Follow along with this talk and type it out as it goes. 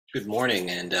Good morning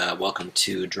and welcome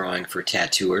to Drawing for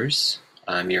Tattooers.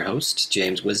 I'm your host,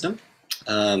 James Wisdom.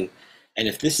 And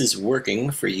if this is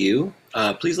working for you,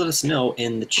 please let us know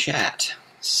in the chat.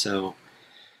 So I'm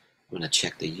going to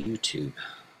check the YouTube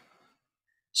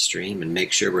stream and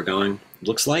make sure we're going.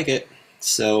 Looks like it.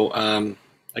 So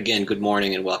again, good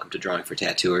morning and welcome to Drawing for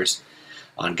Tattooers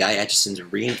on Guy Aitchison's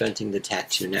Reinventing the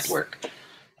Tattoo Network.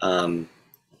 Here on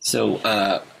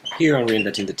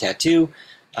Reinventing the Tattoo,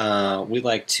 we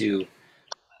like to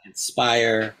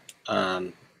inspire,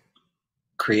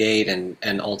 create,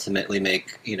 and ultimately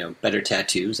make better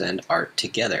tattoos and art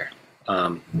together.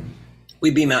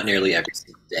 We beam out nearly every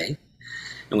single day,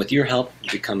 and with your help, we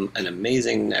become an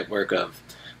amazing network of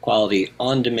quality,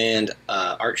 on-demand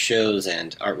art shows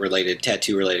and art-related,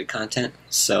 tattoo-related content.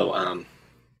 So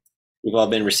we've all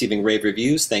been receiving rave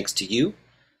reviews thanks to you.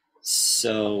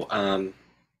 So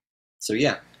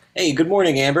yeah. Hey, good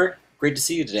morning, Amber. Great to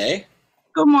see you today.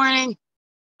 Good morning.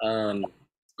 I'm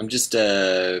just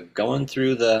going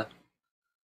through the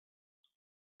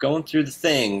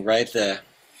thing, right? The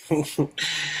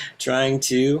trying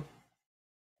to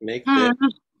make the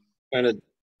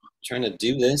trying to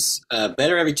do this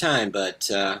better every time, but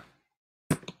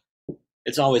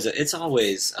it's always a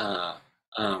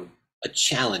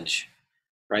challenge,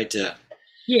 right? To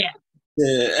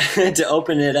to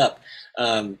open it up.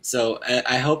 So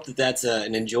I hope that that's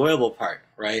an enjoyable part,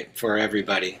 right, for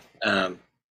everybody. To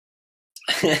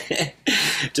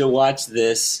watch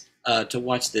this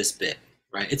bit,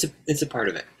 right? It's a part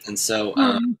of it. And so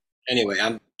anyway,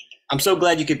 I'm so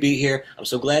glad you could be here. I'm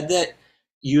so glad that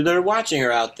you that are watching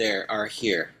or out there are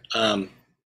here.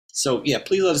 So yeah,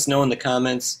 please let us know in the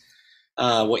comments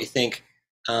what you think.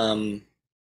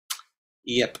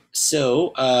 Yep.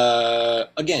 So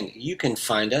again, you can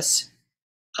find us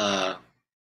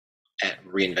at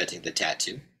Reinventing the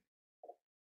Tattoo.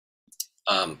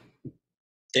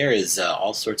 There is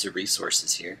all sorts of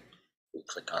resources here. We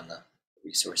click on the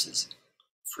resources.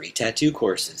 Free tattoo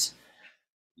courses.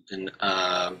 You can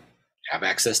have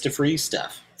access to free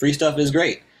stuff. Free stuff is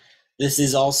great. This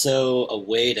is also a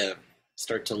way to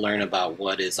start to learn about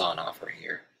what is on offer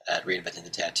here at Reinventing the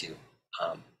Tattoo.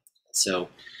 So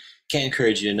can't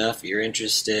encourage you enough. If you're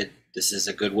interested, this is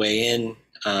a good way in.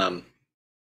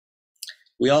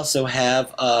 We also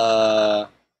have other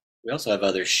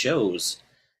shows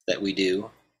that we do,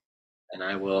 and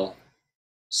I will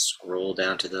scroll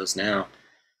down to those now,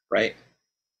 right?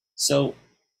 So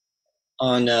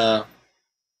on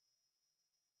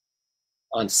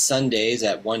Sundays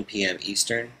at 1 p.m.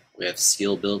 Eastern, we have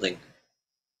Skill Building,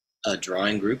 a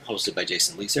drawing group hosted by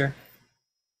Jason Leeser.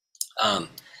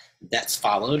 That's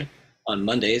followed on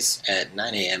Mondays at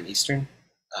 9 a.m. Eastern,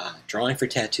 Drawing for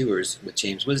Tattooers with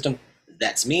James Wisdom.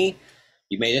 That's me.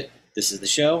 You made it. This is the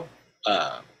show.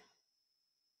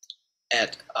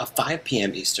 At 5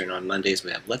 p.m. Eastern on Mondays,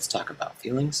 we have Let's Talk About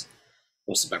Feelings,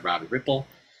 hosted by Robbie Ripple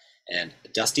and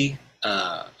Dusty,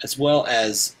 as well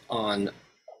as on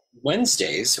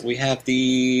Wednesdays, we have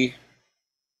I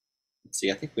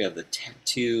think we have the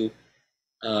tattoo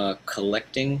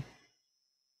collecting.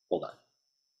 Hold on.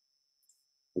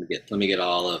 Let me get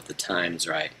all of the times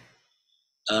right.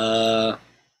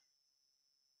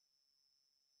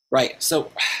 Right.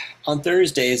 So on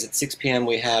Thursdays at 6 p.m.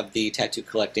 we have the Tattoo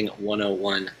Collecting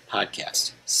 101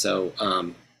 podcast. So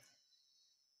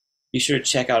be sure to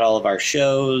check out all of our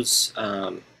shows.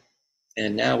 And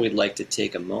now we'd like to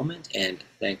take a moment and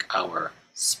thank our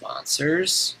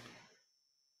sponsors.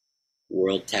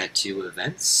 World Tattoo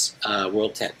Events,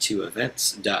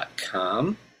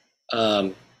 worldtattooevents.com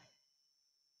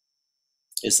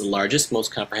is the largest,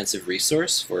 most comprehensive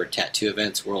resource for tattoo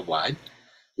events worldwide.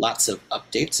 Lots of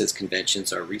updates as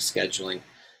conventions are rescheduling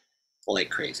like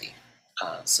crazy.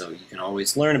 So you can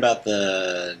always learn about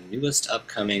the newest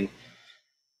upcoming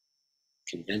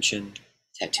convention,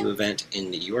 tattoo event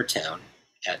in your town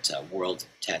at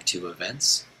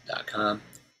worldtattooevents.com.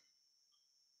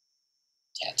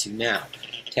 Tattoo Now.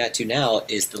 Tattoo Now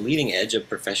is the leading edge of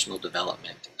professional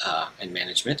development and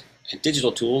management and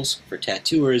digital tools for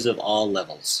tattooers of all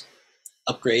levels.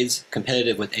 Upgrades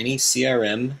competitive with any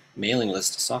CRM mailing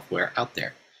list software out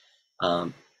there.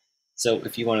 So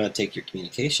if you want to take your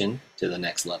communication to the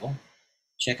next level,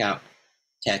 check out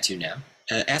Tattoo Now.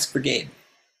 Ask for Gabe.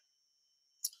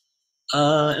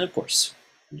 And of course,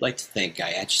 I'd like to thank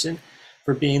Guy Aitchison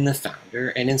for being the founder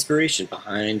and inspiration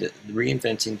behind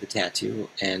Reinventing the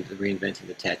Tattoo and the Reinventing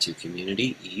the Tattoo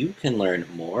community. You can learn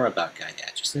more about Guy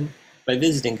Aitchison by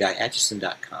visiting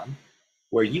GuyAitchison.com,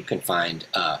 where you can find,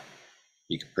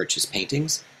 you can purchase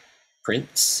paintings,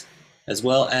 prints, as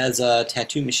well as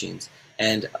tattoo machines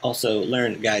and also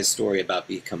learn Guy's story about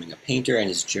becoming a painter and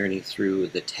his journey through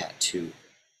the tattoo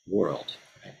world.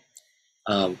 Right?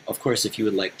 Of course, if you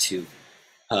would like to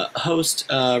host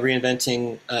a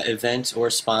Reinventing event or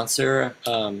sponsor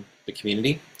the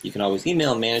community, you can always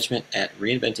email management at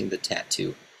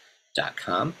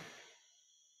reinventingthetattoo.com.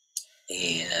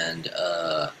 And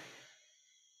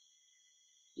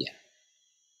yeah,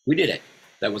 we did it.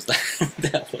 That was the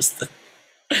that was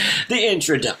the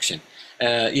introduction.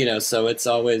 So it's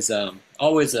always a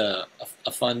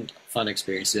fun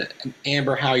experience.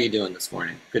 Amber, how are you doing this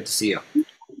morning? Good to see you.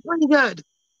 Pretty good.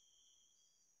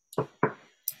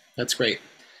 That's great.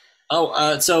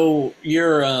 Oh, so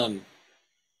you're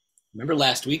remember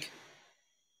last week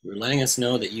you were letting us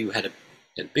know that you had a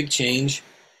big change.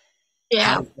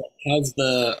 Yeah, How,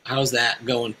 how's that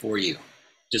going for you?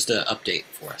 Just an update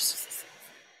for us.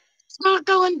 it's not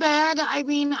going bad. I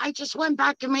mean, I just went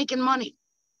back to making money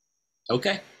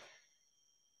Okay.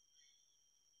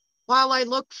 while I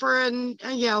look for a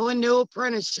new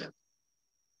apprenticeship.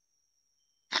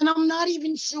 And I'm not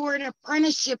even sure an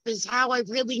apprenticeship is how I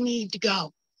really need to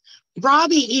go.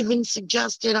 Robbie even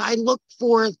suggested I look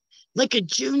for like a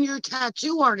junior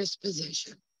tattoo artist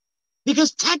position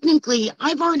because technically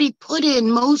I've already put in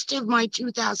most of my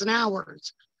 2,000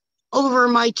 hours over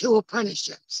my two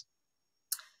apprenticeships.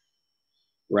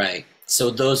 Right. So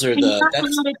those are And the that's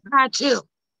that's not a tattoo.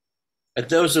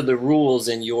 those are the rules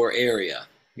in your area.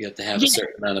 You have to have a Yeah.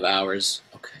 certain amount of hours.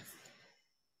 Okay.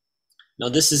 Now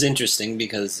this is interesting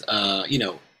because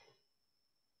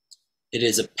it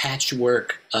is a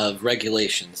patchwork of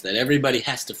regulations that everybody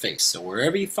has to face. So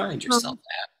wherever you find yourself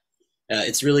at,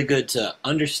 it's really good to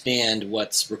understand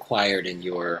what's required in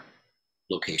your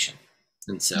location.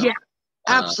 And Yeah, so uh,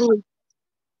 absolutely.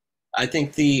 I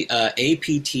think the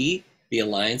APT, the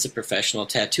Alliance of Professional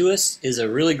Tattooists, is a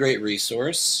really great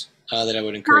resource that I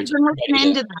would I've encourage been looking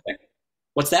everybody to into that. check.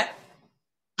 What's that?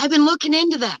 I've been looking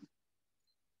into that.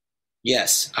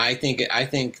 Yes, I think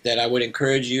that I would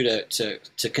encourage you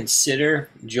to consider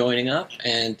joining up,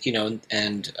 and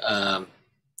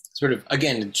sort of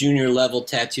again junior level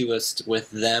tattooist with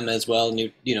them as well.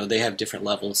 And they have different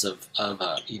levels of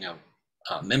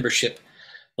membership,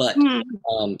 but Hmm.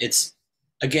 it's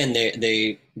again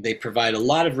they provide a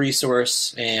lot of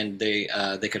resource, and they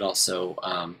could also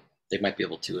they might be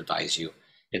able to advise you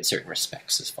in certain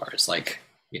respects as far as like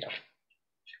you know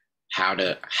how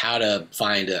to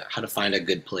find a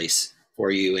good place for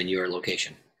you in your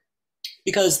location,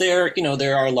 because they're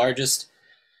our largest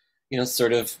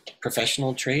sort of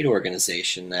professional trade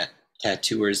organization that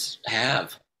tattooers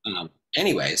have.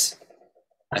 Anyways,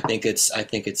 I think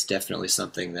it's definitely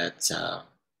something that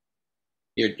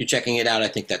you're checking it out. I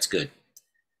think that's good.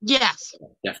 Yes.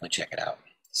 Definitely check it out.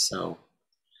 So,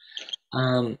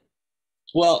 um,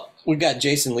 well, we've got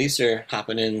Jason Leeser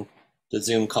hopping in the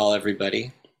Zoom call.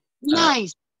 Everybody, uh,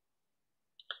 Nice.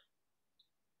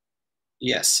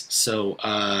 yes. So,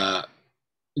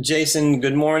 Jason,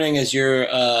 good morning. As you're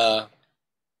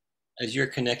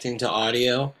connecting to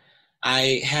audio,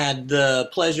 I had the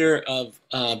pleasure of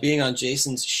being on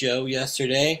Jason's show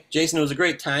yesterday. Jason, it was a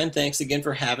great time. Thanks again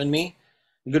for having me.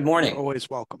 Good You're morning. always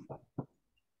welcome.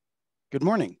 Good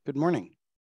morning. Good morning.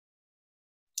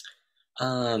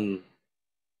 Um,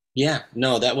 yeah,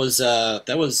 no, that was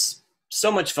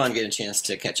so much fun getting a chance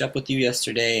to catch up with you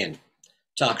yesterday and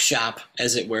talk shop,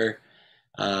 as it were.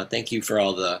 Thank you for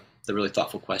all the really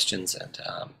thoughtful questions, and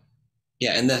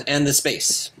yeah, and the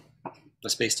space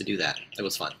to do that. It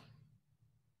was fun.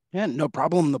 Yeah, no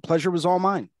problem. The pleasure was all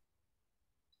mine.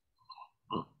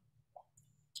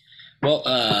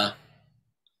 Well,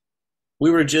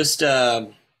 we were just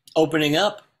opening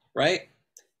up, right?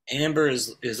 Amber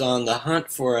is on the hunt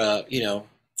for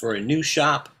a new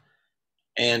shop,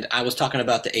 and I was talking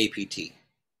about the APT,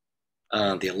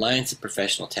 the Alliance of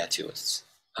Professional Tattooists.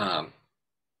 Um,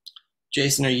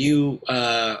 Jason, are you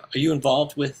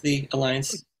involved with the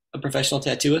Alliance of Professional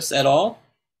Tattooists at all?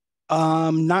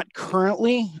 Not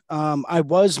currently. I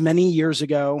was many years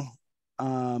ago,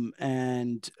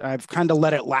 and I've kind of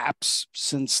let it lapse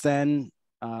since then.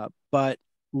 But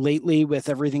lately, with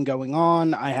everything going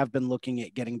on, I have been looking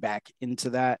at getting back into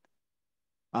that.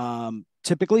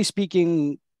 Typically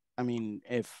speaking, I mean,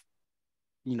 if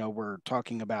we're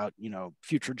talking about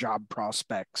future job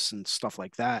prospects and stuff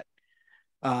like that,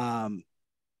 um,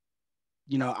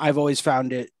 I've always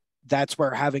found it that's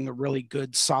where having a really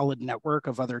good solid network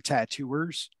of other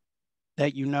tattooers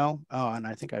that oh, and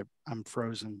I think I'm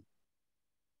frozen.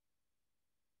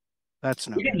 That's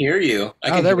no We can good. hear you. I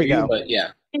Oh, can there hear we you, go. but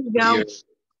yeah, There you go.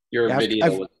 your Yeah, video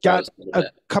I've was got frozen a little a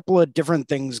bit. couple of different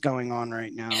things going on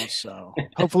right now, so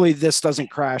hopefully this doesn't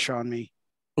crash on me.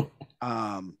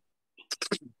 Um,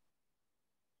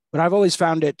 but I've always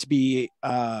found it to be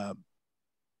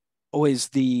always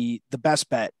the best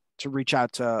bet to reach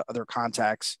out to other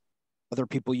contacts, other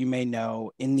people you may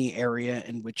know in the area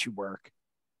in which you work,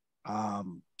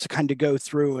 to kind of go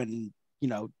through and, you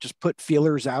know, just put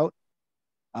feelers out.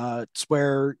 It's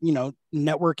where, you know,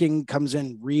 networking comes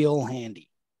in real handy.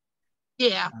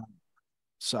 Yeah.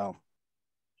 So,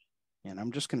 and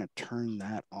I'm just going to turn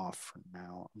that off for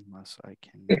now, unless I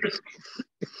can.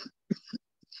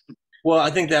 Well,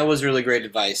 I think that was really great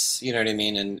advice. You know what I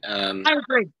mean? And I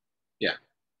agree. yeah.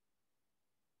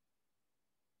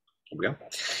 Here we go.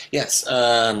 Yes.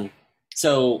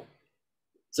 So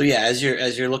yeah, as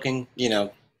you're looking, you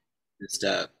know, just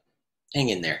hang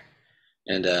in there,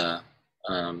 and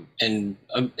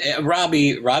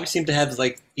Robbie seemed to have,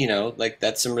 like, you know, like,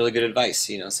 that's some really good advice,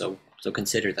 you know. So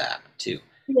consider that too.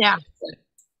 Yeah. But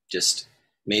just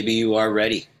maybe you are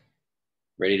ready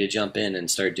to jump in and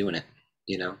start doing it,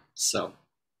 you know. So,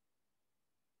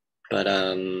 but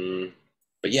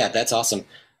yeah, that's awesome.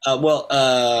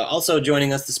 Also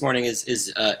joining us this morning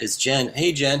is Jen.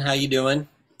 Hey, Jen, how you doing?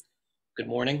 Good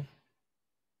morning.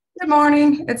 Good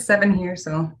morning. It's 7 here,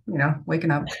 so, you know, waking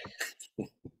up.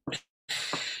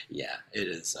 Yeah, it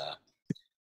is.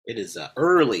 It is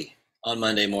early on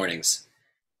Monday mornings.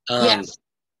 Yes.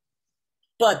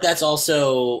 But that's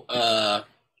also,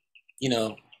 you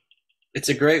know, it's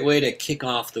a great way to kick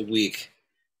off the week.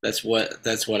 That's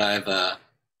the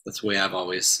way I've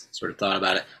always sort of thought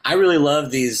about it. I really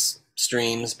love these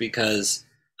streams because,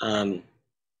 again,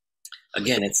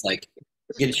 it's like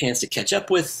you get a chance to catch up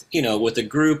with, you know, with a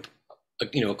group,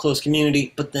 you know, a close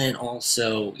community, but then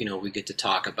also, you know, we get to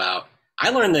talk about.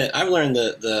 I've learned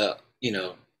the you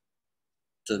know,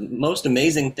 the most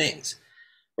amazing things,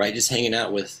 right? Just hanging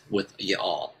out with you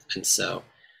all, and so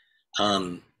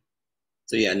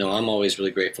yeah, no, I'm always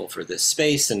really grateful for this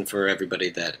space and for everybody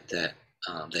that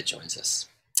joins us.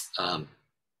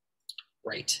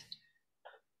 Right.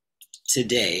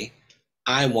 Today,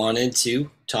 I wanted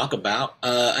to talk about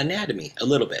anatomy a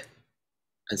little bit,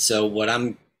 and so what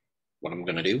I'm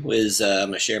going to do is I'm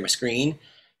going to share my screen,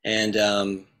 and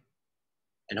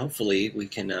hopefully we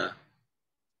can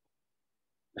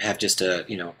have just a,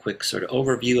 you know, quick sort of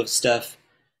overview of stuff.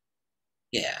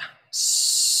 Yeah.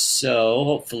 So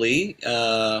hopefully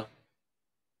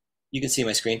you can see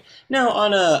my screen now.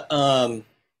 On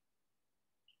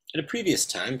at a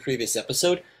previous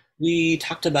episode, we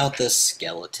talked about the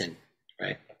skeleton,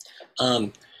 right?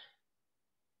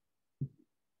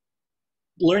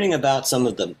 Learning about some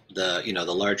of the you know,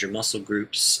 the larger muscle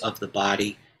groups of the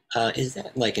body, is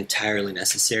that, like, entirely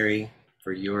necessary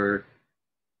for your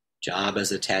job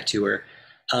as a tattooer?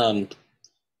 I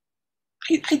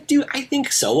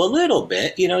think so, a little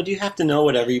bit. You know, do you have to know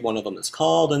what every one of them is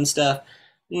called and stuff?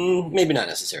 Maybe not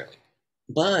necessarily,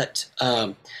 but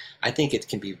I think it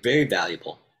can be very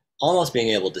valuable, almost being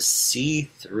able to see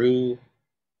through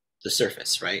the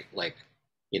surface, right? Like,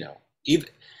 you know, even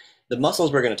the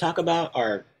muscles we're going to talk about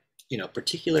are, you know,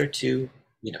 particular to,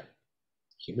 you know,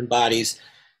 human bodies.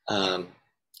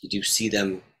 You do see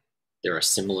them. There are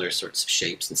similar sorts of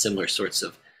shapes and similar sorts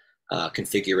of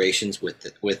configurations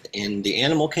within the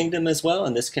animal kingdom as well.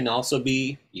 And this can also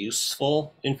be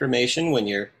useful information when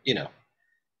you're, you know,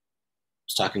 I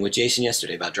was talking with Jason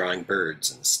yesterday about drawing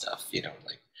birds and stuff, you know,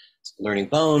 like learning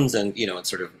bones and, you know, and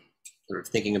sort of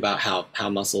thinking about how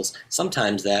muscles,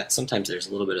 sometimes there's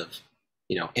a little bit of,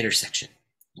 you know, intersection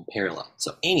and parallel.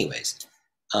 So anyways,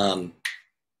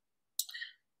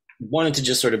 wanted to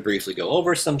just sort of briefly go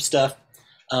over some stuff.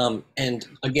 And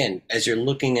again, as you're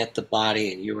looking at the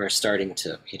body and you are starting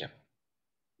to, you know,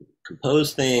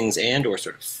 compose things and or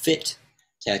sort of fit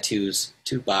tattoos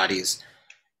to bodies,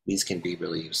 these can be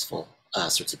really useful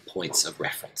sorts of points of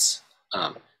reference.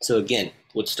 So again,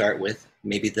 we'll start with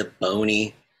maybe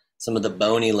some of the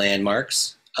bony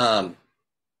landmarks. And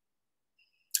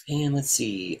let's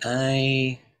see,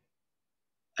 I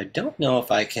don't know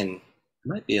if I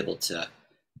might be able to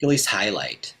at least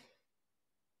highlight.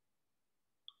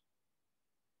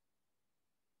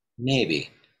 Maybe.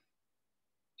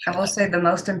 I will say the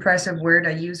most impressive word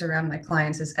I use around my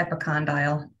clients is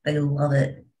epicondyle. They love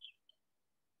it.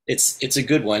 It's a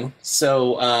good one.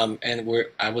 So and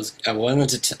I wanted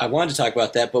to talk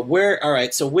about that, but all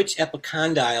right, so which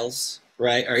epicondyles,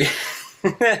 right, are you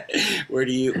where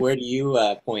do you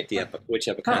point which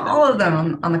epicondyle? All of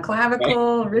them, on the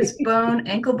clavicle, right? Wrist bone,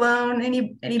 ankle bone,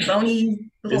 any bony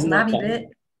little knobby bit.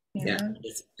 Yeah,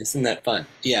 isn't that fun?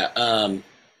 Yeah.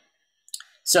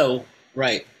 So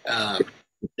right,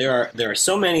 there are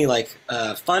so many, like,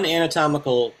 fun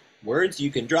anatomical words you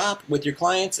can drop with your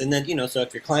clients, and then, you know, so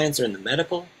if your clients are in the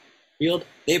medical field,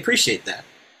 they appreciate that,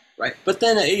 right? But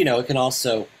then, you know, it can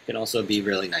also be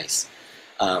really nice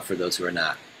for those who are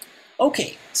not.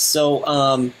 Okay, so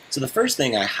so the first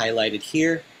thing I highlighted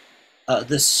here,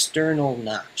 the sternal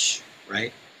notch,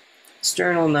 right?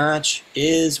 Sternal notch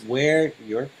is where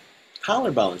your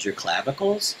collarbones, your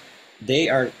clavicles,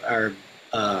 they're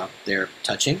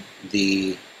touching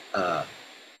the.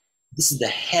 This is the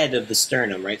head of the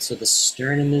sternum, right? So the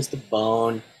sternum is the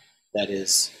bone that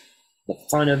is the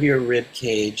front of your rib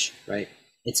cage, right?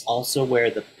 It's also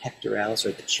where the pectoralis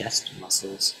or the chest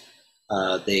muscles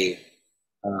they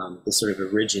sort of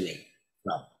originate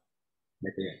from.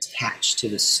 Right? They're attached to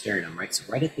the sternum, right? So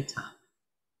right at the top.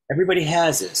 Everybody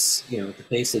has this, you know, at the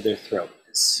base of their throat,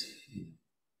 this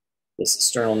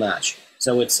sternal notch.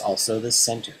 So it's also the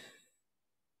center,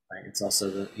 right? It's also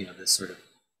the, you know, this sort of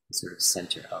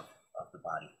center of the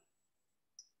body.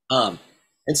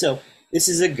 And so this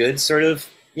is a good sort of,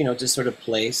 you know, just sort of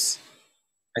place,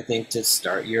 I think, to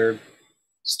start your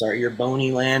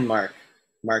bony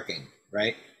marking,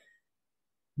 right?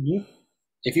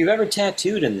 If you've ever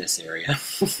tattooed in this area,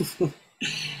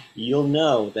 you'll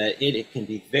know that it can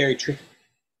be very tricky,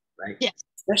 right? Yes.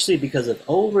 Especially because of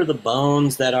over the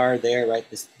bones that are there, right?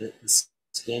 The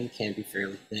skin can be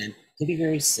fairly thin, can be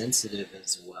very sensitive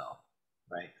as well,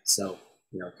 right? So,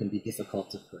 you know, it can be difficult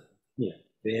to put, you know,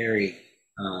 very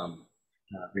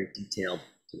detailed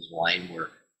sort of line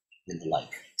work and the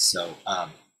like. So,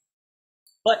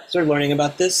 but sort of learning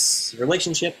about this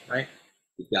relationship, right?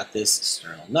 We've got this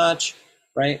sternal notch,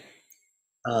 right?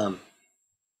 And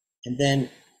then,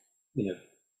 you know,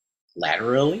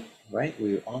 laterally, right?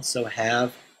 We also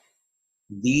have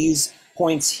these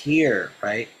points here,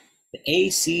 right? The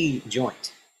AC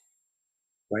joint,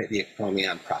 right? The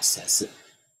acromion process.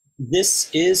 This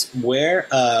is where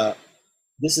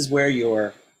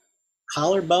your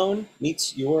collarbone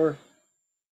meets your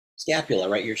scapula,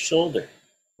 right? Your shoulder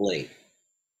blade,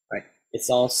 right? It's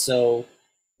also,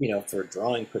 you know, for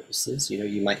drawing purposes, you know,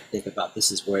 you might think about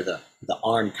this is where the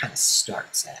arm kind of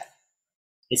starts at.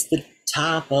 It's the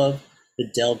top of the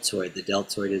deltoid. The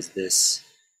deltoid is this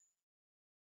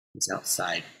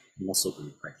outside muscle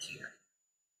group right here,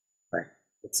 right?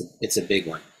 It's a big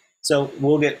one. So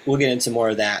we'll get into more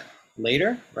of that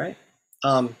later, right?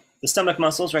 The stomach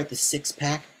muscles, right? The six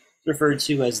pack, referred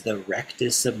to as the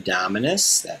rectus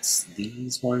abdominis. That's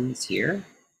these ones here,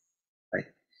 right?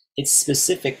 It's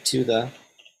specific to the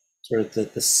sort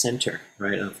of the center,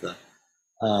 right, of the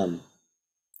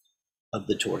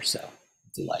torso,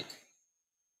 if you like.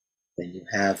 Then you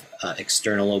have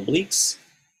external obliques,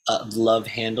 love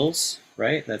handles,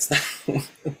 right? That's the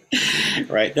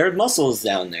right. There are muscles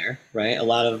down there, right? A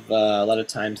lot of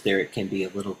times there it can be a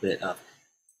little bit of,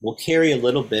 will carry a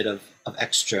little bit of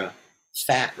extra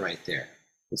fat right there.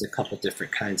 There's a couple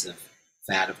different kinds of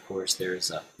fat, of course. There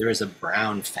is a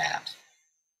brown fat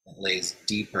that lays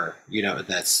deeper, you know,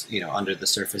 that's, you know, under the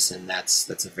surface, and that's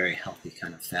a very healthy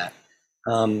kind of fat.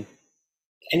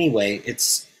 Anyway,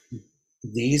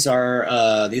 these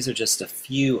are just a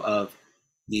few of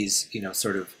these, you know,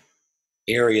 sort of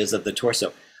areas of the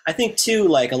torso. I think too,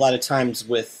 like a lot of times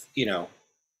with, you know,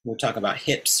 when we talk about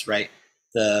hips, right?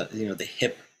 The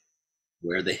hip,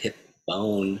 where the hip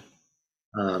bone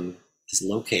is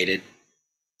located,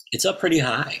 it's up pretty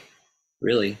high,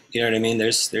 really. You know what I mean?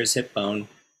 There's hip bone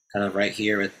kind of right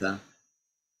here at the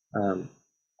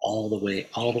all the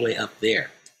way up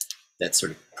there. That's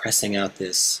sort of pressing out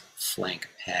this flank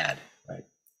pad, right?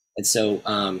 And so,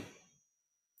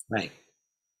 right,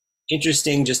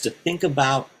 interesting just to think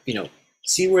about, you know,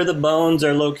 see where the bones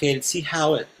are located, see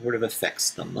how it sort of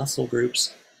affects the muscle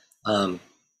groups.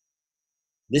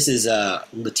 This is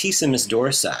latissimus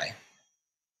dorsi.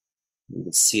 You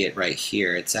can see it right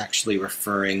here. It's actually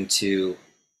referring to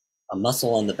a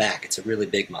muscle on the back. It's a really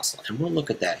big muscle, and we'll look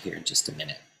at that here in just a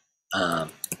minute.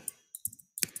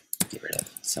 Get rid of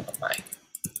some of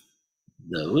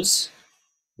those.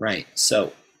 Right,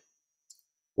 so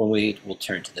when we'll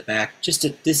turn to the back,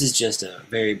 this is just a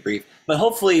very brief, but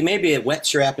hopefully maybe it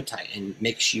whets your appetite and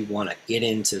makes you want to get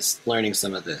into learning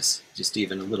some of this, just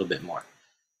even a little bit more.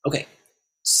 Okay,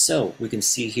 so we can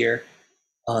see here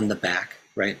on the back,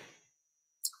 right?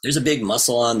 There's a big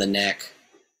muscle on the neck,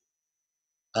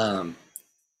 the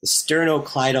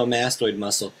sternocleidomastoid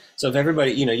muscle. So if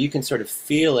everybody, you know, you can sort of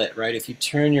feel it, right? If you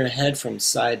turn your head from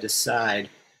side to side,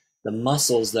 the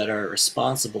muscles that are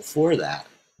responsible for that,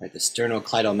 right? The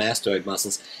sternocleidomastoid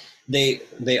muscles, they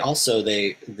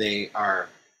are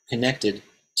connected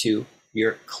to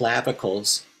your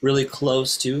clavicles, really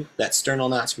close to that sternal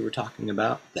notch we were talking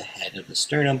about, the head of the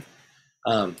sternum.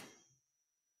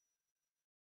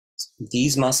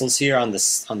 these muscles here on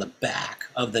the back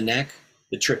of the neck,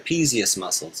 the trapezius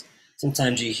muscles.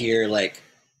 Sometimes you hear like,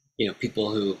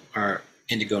 people who are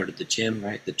into going to the gym,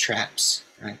 right? The traps,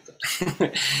 right?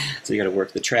 So you got to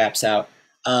work the traps out.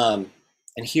 And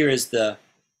here is that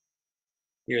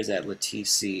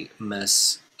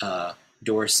latissimus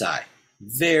dorsi,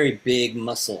 very big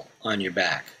muscle on your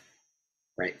back,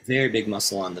 right? Very big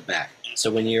muscle on the back.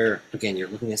 So when you're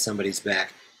looking at somebody's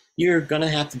back, you're going to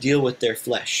have to deal with their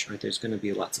flesh, right? There's going to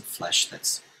be lots of flesh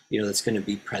that's going to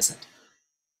be present.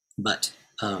 But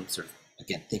sort of,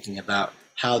 again, thinking about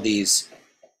how these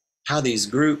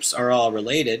groups are all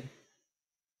related,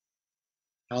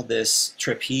 how this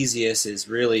trapezius is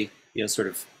really,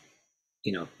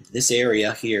 this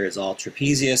area here is all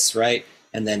trapezius, right?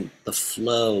 And then the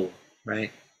flow,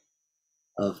 right,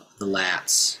 of the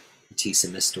lats,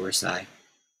 latissimus dorsi.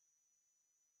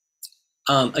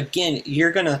 Again,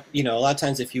 you're gonna, a lot of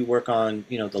times if you work on,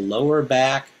 the lower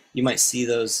back, you might see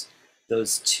those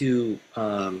two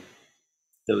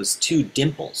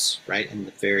dimples, right, in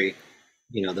the very,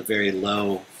 the very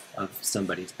low of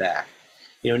somebody's back.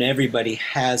 And everybody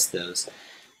has those.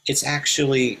 It's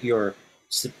actually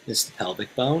it's the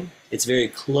pelvic bone. It's very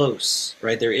close,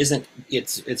 right? It's an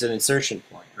insertion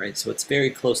point, right? So it's very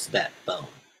close to that bone.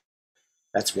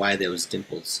 That's why those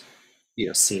dimples,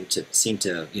 seem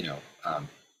to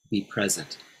be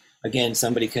present. Again,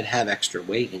 somebody could have extra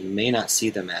weight, and you may not see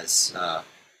them as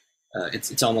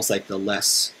it's almost like the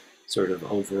less sort of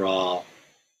overall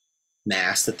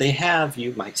mass that they have,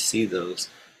 you might see those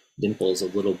dimples a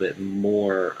little bit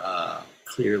more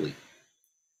clearly.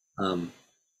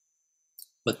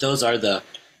 But those are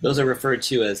referred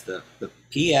to as the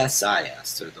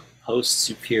PSIS, or the post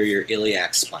superior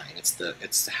iliac spine.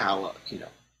 It's how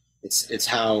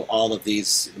all of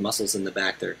these muscles in the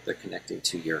back they're connecting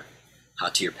to your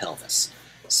pelvis.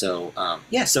 So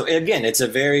so again, it's a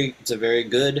very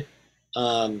good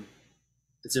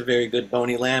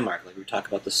bony landmark. Like we talked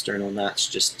about the sternal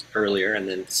notch just earlier, and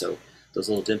then so those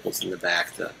little dimples in the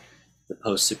back, the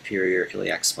post superior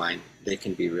iliac spine, they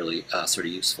can be really sort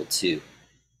of useful too.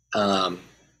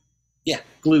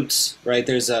 Glutes, right?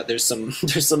 There's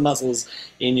some muscles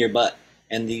in your butt,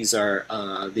 and these are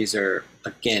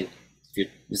again, if you're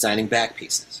designing back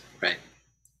pieces, right?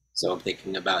 So I'm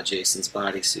thinking about Jason's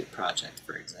bodysuit project,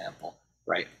 for example,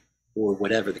 right? Or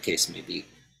whatever the case may be.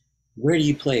 Where do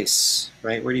you place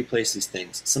these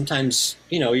things? Sometimes,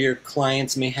 your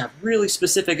clients may have really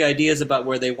specific ideas about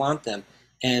where they want them,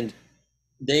 and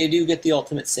they do get the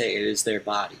ultimate say. It is their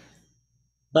body.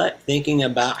 But thinking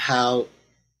about how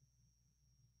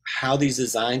these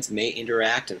designs may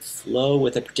interact and flow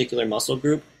with a particular muscle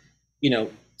group,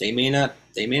 they may not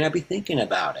be thinking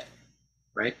about it,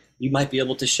 right? You might be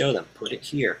able to show them, put it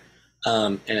here.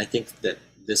 And I think that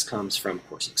this comes from, of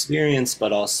course, experience,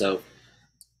 but also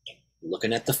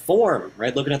looking at the form,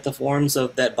 right? Looking at the forms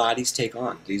that bodies take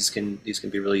on. These can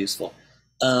be really useful.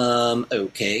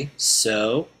 Okay,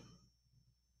 so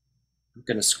I'm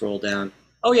gonna scroll down.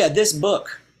 Oh yeah, this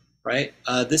book, right?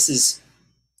 This is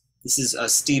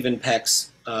Stephen Peck's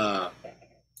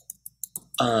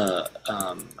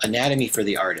Anatomy for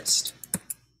the Artist.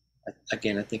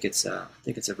 Again, I think it's a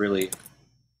really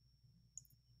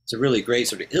great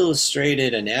sort of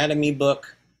illustrated anatomy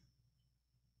book.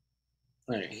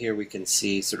 All right, here we can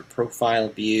see sort of profile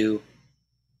view.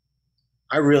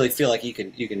 I really feel like you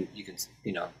can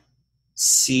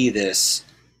see this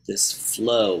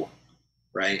flow,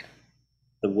 right?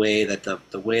 The way that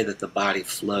the body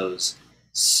flows,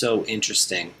 so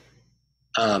interesting.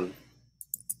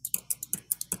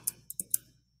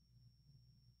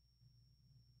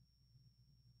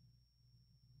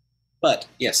 But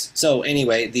yes, so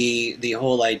anyway, the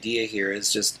whole idea here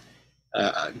is just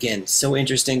again, so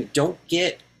interesting. Don't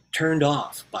get turned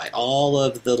off by all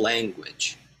of the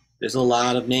language. There's a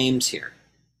lot of names here.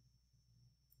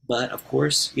 But of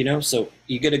course, so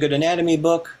you get a good anatomy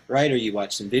book, right? Or you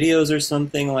watch some videos or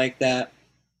something like that.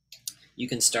 You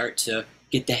can start to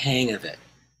get the hang of it,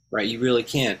 right? You really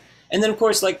can. And then of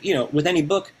course, like, with any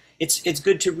book, it's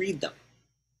good to read them,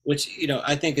 which,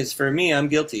 I think is, for me, I'm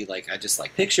guilty. Like, I just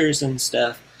like pictures and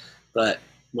stuff. But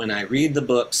when I read the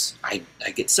books, I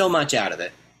get so much out of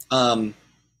it. I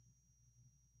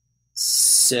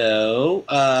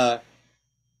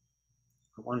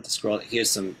wanted to scroll. Here's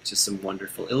some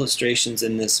wonderful illustrations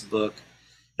in this book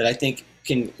that I think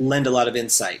can lend a lot of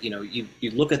insight. You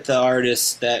look at the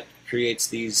artist that creates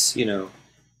these,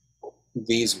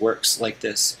 these works like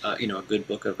this, a good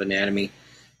book of anatomy,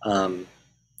 and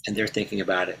they're thinking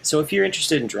about it. So if you're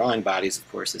interested in drawing bodies, of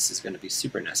course, this is going to be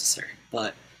super necessary.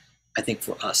 But I think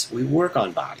for us, we work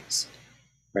on bodies.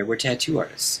 right? We're tattoo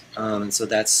artists, and so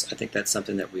I think that's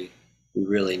something that we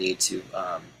really need to,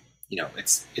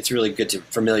 it's really good to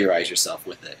familiarize yourself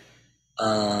with it.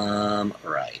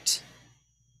 Right.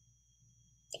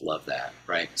 Love that,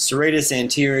 right? Serratus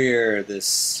anterior, there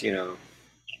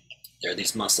are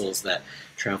these muscles that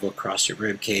travel across your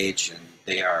rib cage, and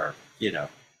they are,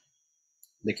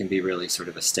 they can be really sort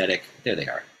of aesthetic. There they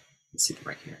are. You can see them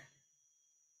right here.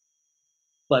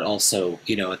 But also,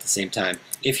 at the same time,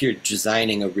 if you're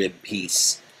designing a rib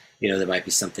piece, there might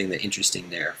be something interesting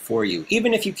there for you.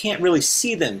 Even if you can't really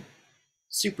see them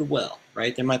super well,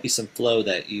 right? There might be some flow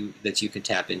that you can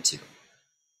tap into,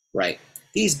 right?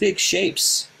 These big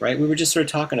shapes, right? We were just sort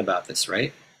of talking about this,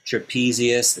 right?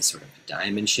 Trapezius, this sort of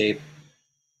diamond shape.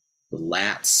 The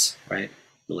lats, right?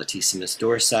 The latissimus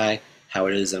dorsi, how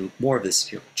it is more of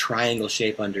this triangle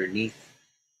shape underneath.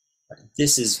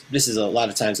 This is a lot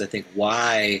of times, I think,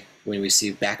 why when we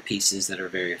see back pieces that are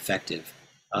very effective,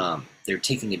 they're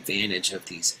taking advantage of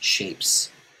these shapes.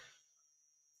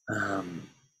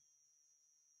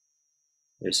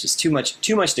 There's just too much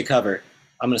to cover.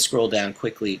 I'm going to scroll down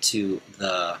quickly to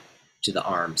the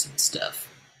arms and stuff.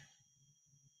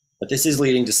 But this is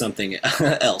leading to something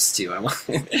else too. I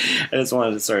just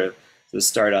wanted to sort of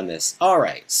start on this. All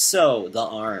right, so the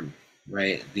arm,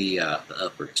 right? The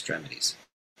upper extremities.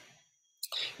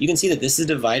 You can see that this is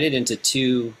divided into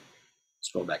two.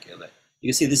 Scroll back a little bit. You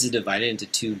can see this is divided into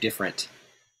two different,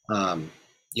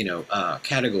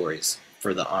 categories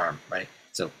for the arm, right?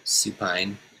 So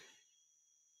supine,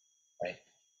 right,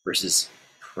 versus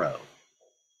pro.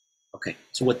 Okay,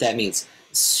 so what that means: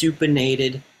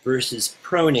 supinated versus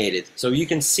pronated. So you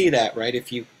can see that, right?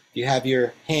 If you have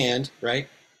your hand, right?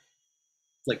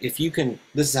 Like if you can,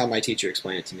 this is how my teacher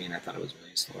explained it to me, and I thought it was really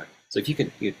useful. Right? So if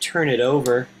you turn it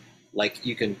over, like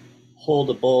you can hold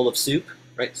a bowl of soup,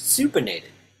 right?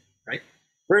 Supinated, right?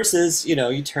 Versus,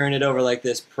 you turn it over like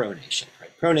this, pronation, right?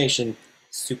 Pronation,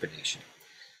 supination.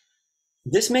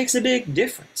 This makes a big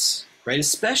difference, right?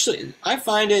 Especially, I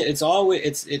find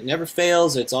it never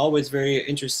fails. It's always very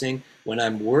interesting when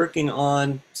I'm working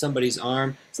on somebody's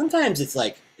arm. Sometimes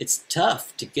it's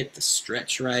tough to get the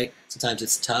stretch right. Sometimes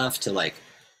it's tough to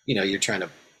you're trying to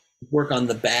work on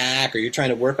the back, or you're trying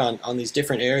to work on these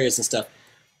different areas and stuff.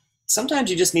 Sometimes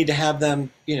you just need to have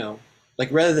them,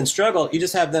 rather than struggle, you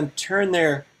just have them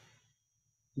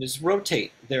just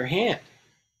rotate their hand,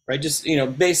 right? Just,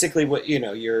 basically what,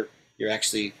 you're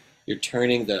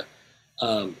turning the,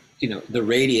 the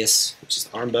radius, which is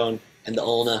the arm bone, and the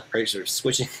ulna, right? Sort of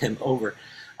switching them over.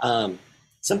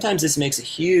 Sometimes this makes a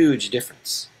huge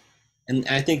difference. And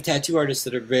I think tattoo artists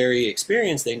that are very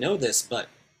experienced, they know this, but,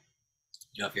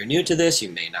 if you're new to this, you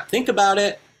may not think about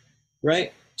it,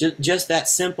 right? Just that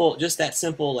simple,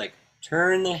 like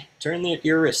turn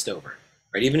your wrist over,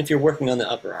 right? Even if you're working on the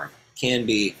upper arm, can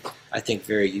be, I think,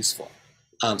 very useful.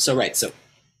 So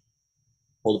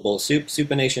hold a bowl of soup,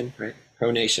 supination, right?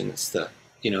 Pronation, that's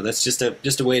that's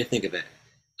just a way to think of it.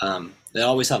 That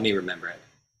always helped me remember it.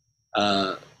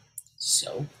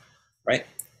 Right?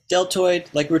 Deltoid,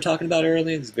 like we were talking about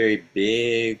earlier, this very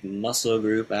big muscle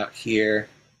group out here.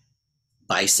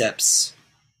 Biceps,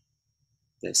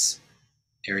 this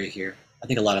area here. I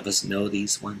think a lot of us know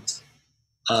these ones.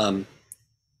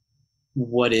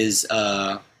 What is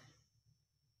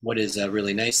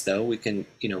really nice though, we can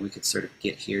sort of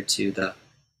get here to the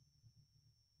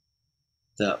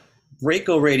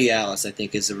brachioradialis. I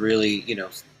think is a really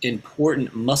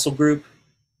important muscle group.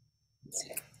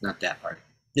 Not that part.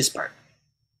 This part.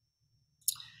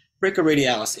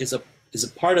 Brachioradialis is a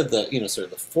part of the sort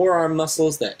of the forearm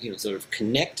muscles that sort of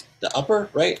connect the upper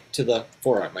right to the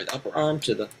forearm, right? The upper arm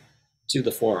to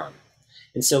the forearm.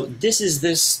 And so this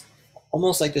is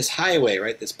almost like this highway,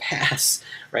 right? This pass,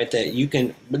 right?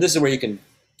 But this is where you can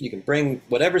bring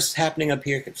whatever's happening up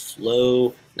here can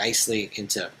flow nicely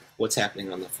into what's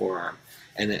happening on the forearm.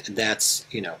 And that's,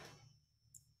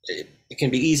 it can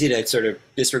be easy to sort of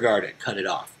disregard it, cut it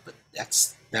off. But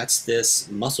that's this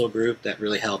muscle group that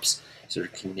really helps sort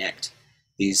of connect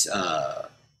these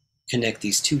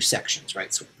two sections,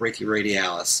 right? So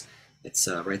brachioradialis, it's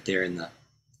right there in the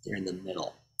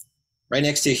middle. Right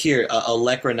next to here, a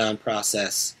olecranon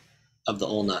process of the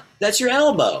ulna. That's your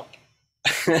elbow.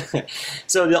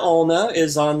 So the ulna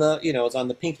is on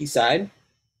the pinky side.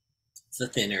 It's the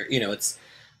thinner, it's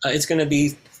going to be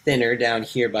thinner down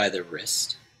here by the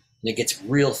wrist, and it gets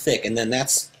real thick, and then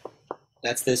that's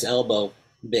this elbow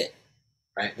bit,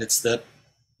 right? That's the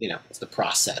it's the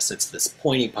process. It's this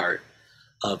pointy part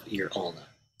of your ulna.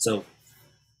 So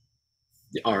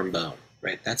the arm bone,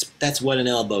 right? That's what an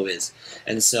elbow is.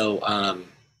 And so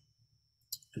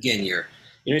again,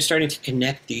 you're starting to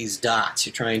connect these dots.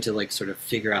 You're trying to like sort of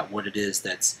figure out what it is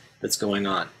that's going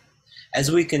on. As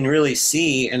we can really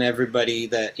see, and everybody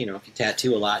that, you know, if you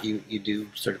tattoo a lot, you do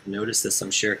sort of notice this,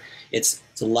 I'm sure. It's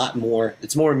a lot more,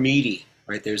 it's more meaty,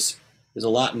 right? There's a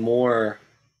lot more.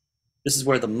 This is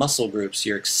where the muscle groups,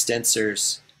 your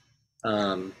extensors,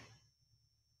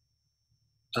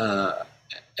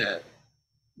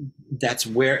 that's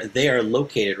where they are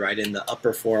located, right in the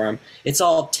upper forearm. It's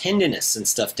all tendinous and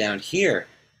stuff down here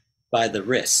by the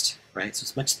wrist, right? So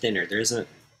it's much thinner. There isn't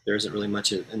really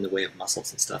much in the way of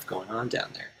muscles and stuff going on down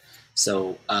there.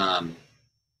 So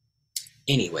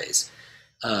anyways,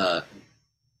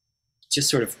 just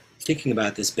sort of thinking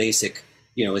about this basic,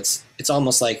 you know, it's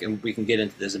almost like, and we can get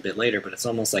into this a bit later, but it's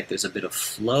almost like there's a bit of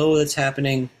flow that's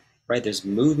happening, right? There's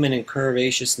movement and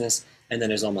curvaceousness, and then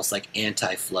there's almost like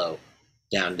anti-flow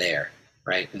down there,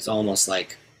 right? It's almost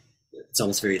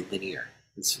very linear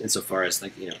insofar as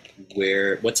like, you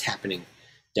know, what's happening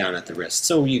down at the wrist.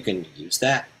 So you can use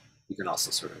that. You can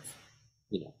also sort of,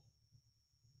 you know,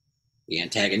 be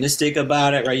antagonistic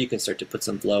about it, right? You can start to put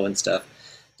some flow and stuff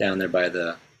down there by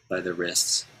the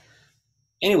wrists.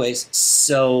 Anyways,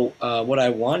 so what I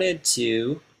wanted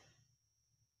to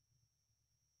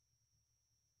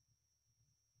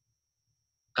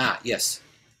yes,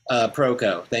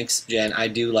 Proco. Thanks, Jen. I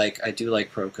do like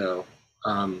Proco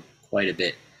quite a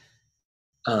bit.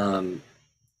 But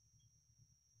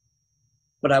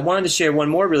I wanted to share one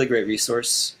more really great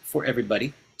resource for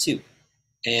everybody too.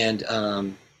 And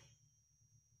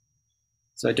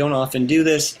so I don't often do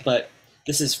this, but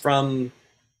this is from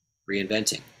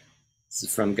Reinventing. This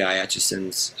is from Guy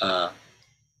Aitchison's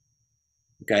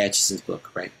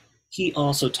book, right? He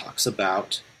also talks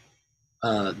about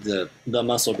the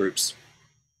muscle groups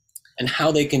and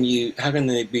how they can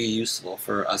be useful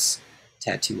for us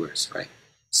tattooers, right?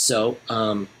 So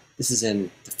this is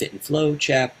in the Fit and Flow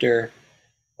chapter,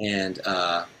 and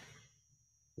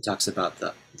it talks about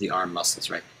the arm muscles,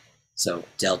 right? So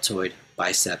deltoid,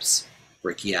 biceps,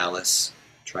 brachialis,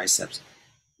 triceps.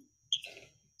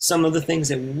 Some of the things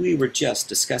that we were just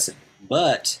discussing,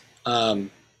 but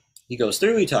he goes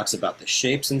through, he talks about the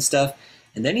shapes and stuff,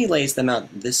 and then he lays them out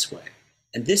this way.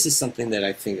 And this is something that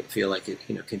I feel like it,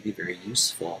 you know, can be very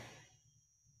useful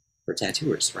for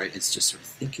tattooers, right? It's just sort of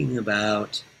thinking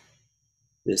about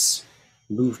this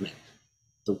movement,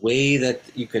 the way that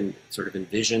you can sort of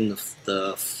envision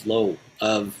the flow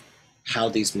of how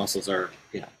these muscles are,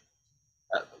 you know,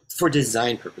 for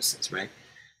design purposes, right?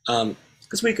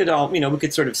 Because we could all, you know, we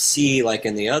could sort of see, like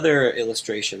in the other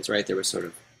illustrations, right, there was sort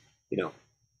of, you know,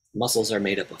 muscles are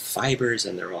made up of fibers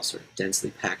and they're all sort of densely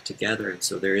packed together, and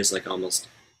so there is like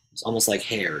it's almost like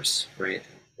hairs, right?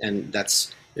 And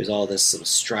there's all this sort of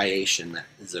striation that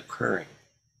is occurring.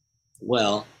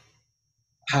 Well,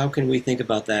 how can we think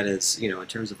about that as, you know, in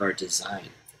terms of our design,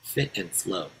 fit and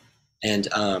flow? And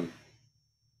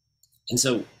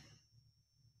so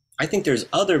I think there's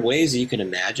other ways that you can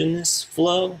imagine this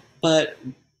flow, but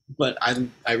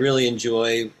I really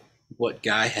enjoy what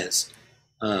Guy has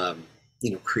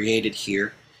you know, created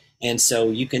here. And so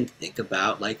you can think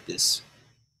about like this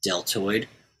deltoid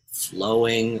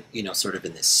flowing, you know, sort of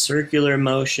in this circular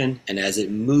motion, and as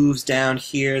it moves down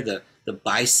here, the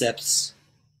biceps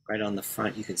right on the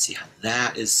front, you can see how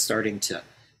that is starting to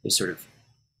sort of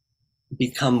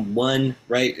become one,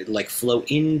 right? Like flow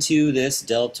into this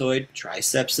deltoid,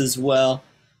 triceps as well.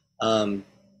 And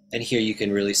here you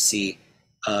can really see,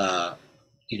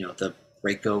 you know, the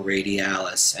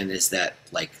brachoradialis, and is that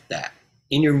like that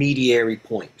intermediary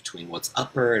point between what's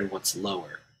upper and what's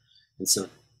lower. And so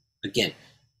again,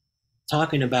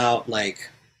 talking about like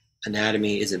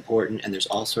anatomy is important, and there's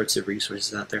all sorts of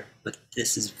resources out there, but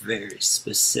this is very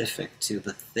specific to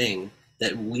the thing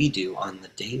that we do on the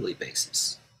daily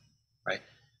basis, right?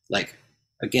 Like,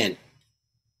 again,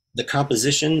 the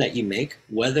composition that you make,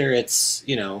 whether it's,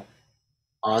 you know,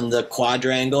 on the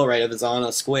quadrangle, right, if it's on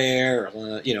a square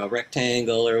or you know, a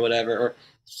rectangle or whatever, or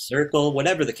circle,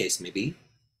 whatever the case may be,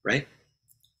 right,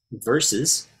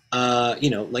 versus you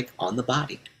know, like on the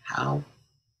body. How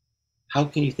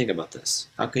can you think about this?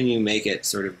 How can you make it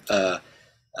sort of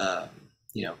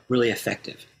you know, really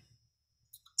effective?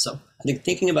 So I think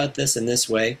thinking about this in this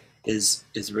way is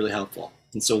really helpful.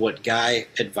 And so what Guy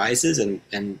advises, and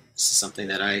this is something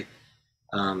that I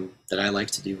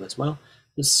like to do as well,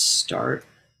 is start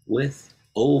with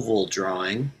oval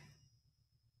drawing,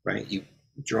 right? You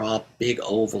draw big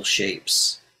oval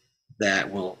shapes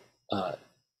that will,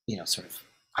 you know, sort of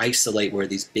isolate where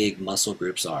these big muscle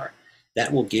groups are.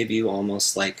 That will give you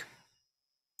almost like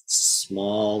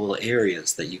small little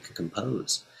areas that you can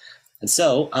compose. And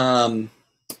so,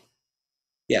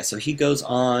 yeah, so he goes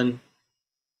on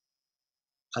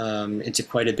into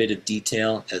quite a bit of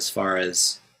detail as far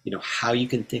as, how you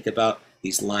can think about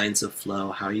these lines of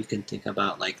flow, how you can think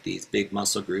about like these big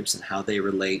muscle groups and how they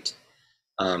relate.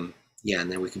 Yeah,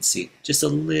 and then we can see just a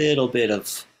little bit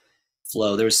of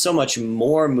flow. There's so much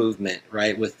more movement,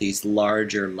 right, with these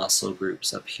larger muscle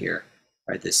groups up here,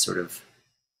 right? This sort of,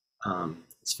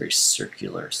 it's very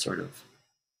circular sort of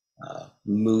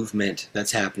movement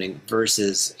that's happening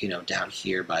versus, down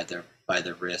here by the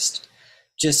wrist.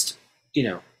 Just,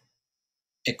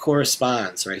 it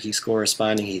corresponds, right? He's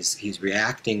corresponding. He's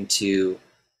reacting to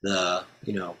the,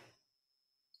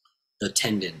 the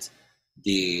tendons,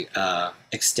 the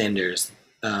extenders,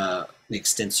 the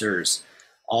extensors,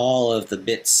 all of the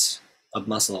bits of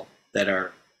muscle that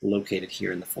are located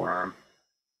here in the forearm.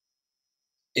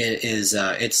 It is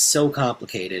it's so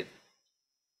complicated,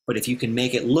 but if you can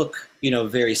make it look,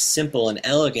 very simple and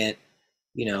elegant,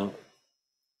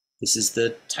 this is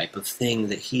the type of thing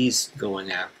that he's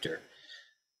going after.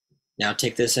 Now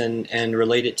take this and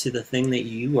relate it to the thing that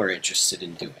you are interested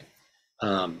in doing.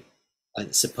 I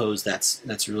suppose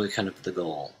that's really kind of the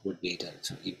goal, would be to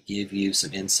give you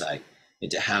some insight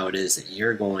into how it is that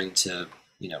you're going to,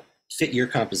 fit your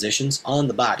compositions on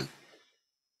the body.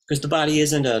 Because the body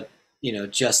isn't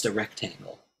just a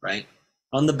rectangle, right?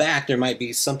 On the back, there might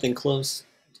be something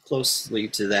closely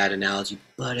to that analogy,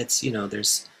 but it's,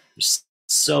 there's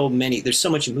so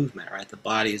much movement, right? The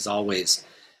body is always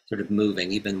sort of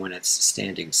moving, even when it's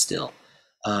standing still.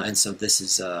 And so this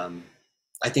is,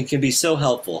 I think, can be so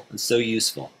helpful and so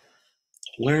useful.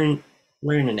 Learn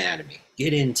anatomy,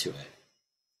 get into it.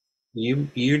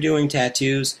 You're doing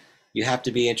tattoos, you have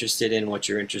to be interested in what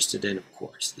you're interested in, of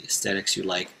course, the aesthetics you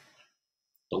like.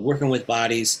 But working with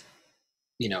bodies,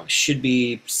 should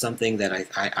be something that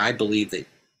I believe that,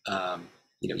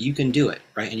 you can do it,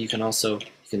 right? And you can also,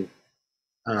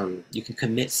 you can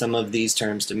commit some of these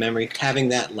terms to memory. Having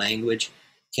that language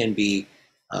can be,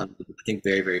 I think,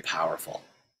 very, very powerful.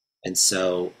 And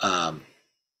so,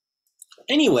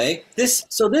 anyway, this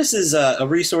is a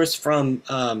resource from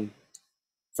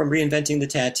Reinventing the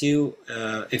Tattoo.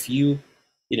 If you,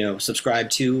 subscribe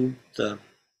to the,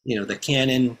 the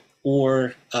canon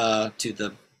or to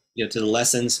the, to the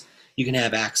lessons, you can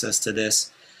have access to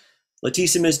this.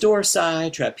 Latissimus dorsi,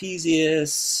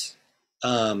 trapezius,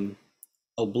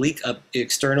 oblique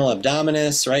external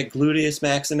abdominis, right? Gluteus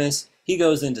maximus. He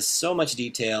goes into so much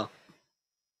detail.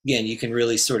 Again, you can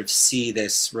really sort of see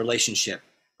this relationship,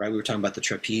 right? We were talking about the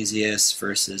trapezius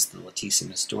versus the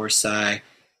latissimus dorsi.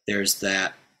 There's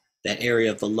that area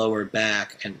of the lower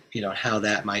back, and how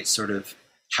that might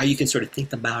how you can sort of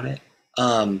think about it.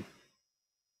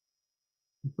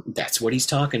 That's what he's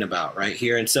talking about right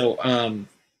here. And so,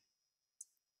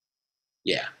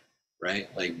 yeah,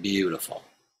 right? Like beautiful,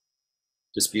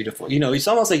 just beautiful. It's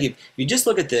almost like if you just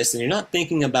look at this and you're not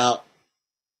thinking about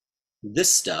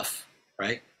this stuff,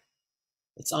 right?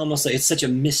 It's almost like it's such a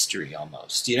mystery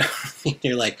almost,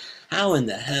 You're like, how in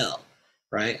the hell,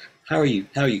 right? How are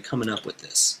you coming up with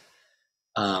this?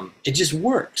 It just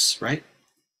works, right?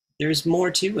 There's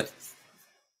more to it,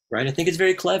 right? I think it's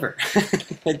very clever.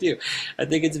 I do. I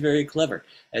think it's very clever.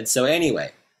 And so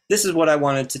anyway, this is what I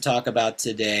wanted to talk about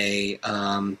today.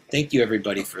 Thank you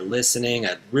everybody for listening.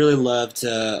 I'd really love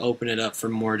to open it up for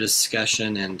more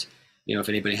discussion, and if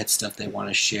anybody had stuff they want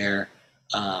to share.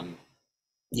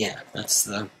 Yeah, that's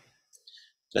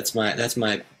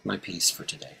my piece for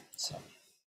today. So.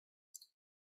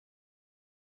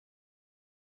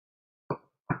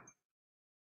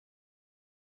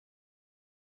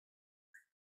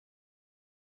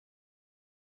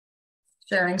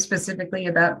 Sharing specifically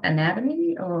about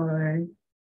anatomy or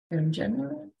in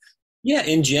general? Yeah,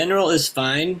 in general is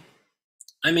fine.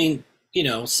 I mean,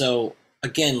 so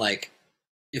again, like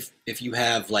if you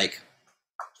have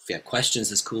questions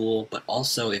is cool, but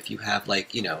also if you have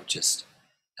just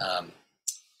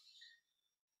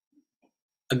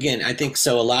again, I think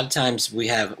so a lot of times we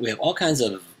have all kinds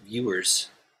of viewers,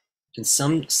 and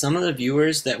some of the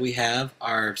viewers that we have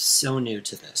are so new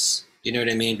to this. You know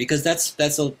what I mean? Because that's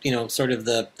sort of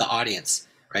the audience,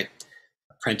 right?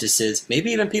 Apprentices, maybe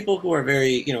even people who are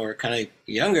very, are kind of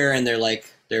younger, and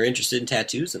they're interested in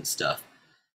tattoos and stuff.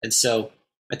 And so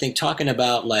I think talking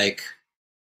about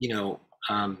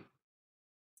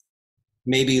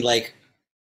maybe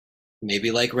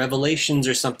revelations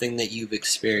or something that you've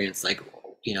experienced,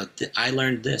 I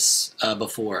learned this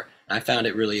before. I found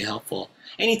it really helpful.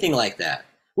 Anything like that,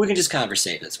 we can just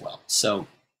conversate as well. So.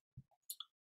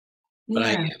 But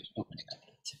yeah.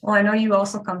 Well, I know you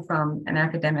also come from an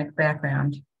academic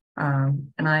background,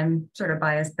 and I'm sort of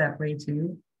biased that way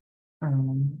too.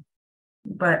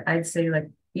 But I'd say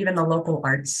even the local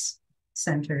arts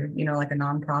centered, like a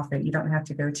nonprofit. You don't have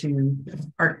to go to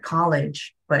art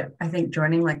college, but I think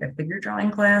joining like a figure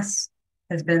drawing class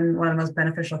has been one of the most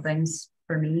beneficial things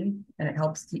for me, and it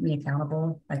helps keep me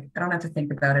accountable. Like I don't have to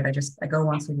think about it. I go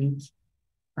once a week.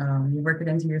 You work it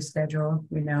into your schedule.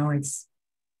 It's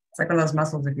like one of those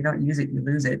muscles. If you don't use it, you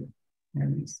lose it.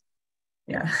 And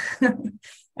yeah.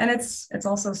 And it's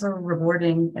also so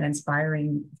rewarding and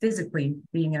inspiring physically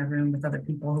being in a room with other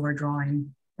people who are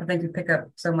drawing. I think you pick up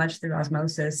so much through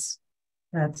osmosis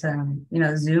that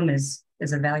Zoom is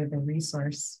a valuable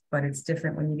resource, but it's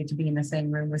different when you get to be in the same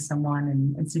room with someone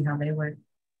and see how they work.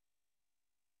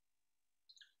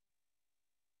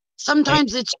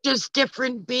 Sometimes it's just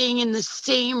different being in the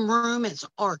same room as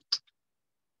art.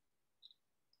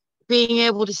 Being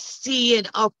able to see it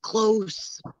up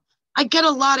close. I get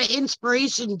a lot of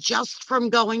inspiration just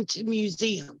from going to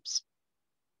museums.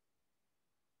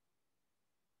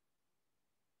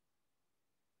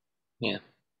 Yeah.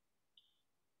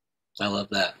 I love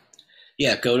that.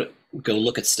 Yeah, go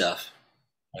look at stuff,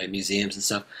 right? Museums and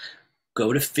stuff.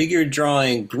 Go to figure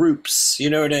drawing groups. You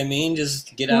know what I mean?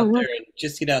 Just get out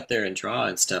there and draw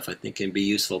and stuff. I think can be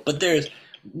useful. But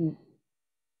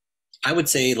I would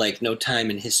say like no time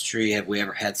in history have we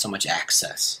ever had so much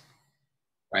access,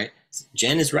 right?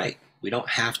 Jen is right. We don't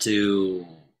have to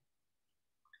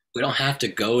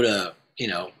go to,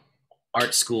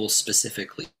 art school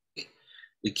specifically.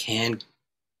 We can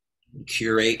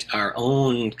curate our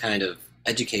own kind of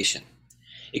education.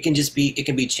 It can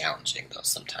be challenging though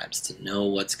sometimes to know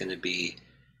what's going to be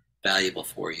valuable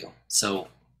for you. So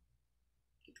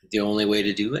the only way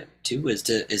to do it too is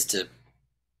to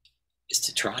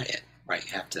try it, right?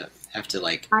 You have to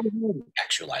like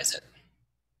actualize it,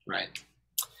 right?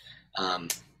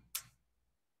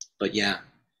 But yeah,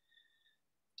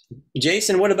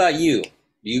 Jason, what about you?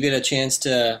 You get a chance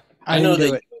to? I know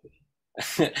that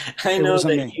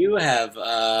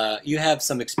you have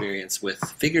some experience with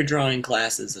figure drawing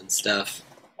classes and stuff.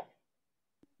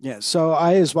 Yeah, so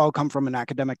I as well come from an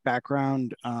academic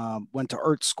background. Went to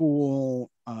art school.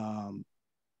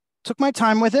 Took my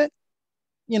time with it,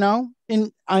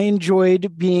 and I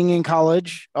enjoyed being in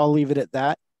college. I'll leave it at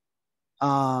that.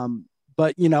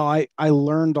 But I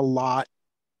learned a lot,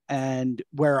 and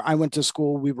where I went to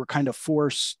school, we were kind of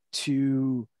forced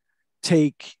to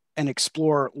take and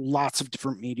explore lots of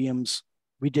different mediums.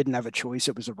 We didn't have a choice.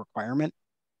 It was a requirement.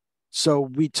 So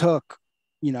we took,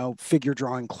 figure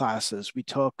drawing classes. We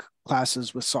took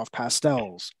classes with soft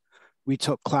pastels. We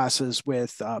took classes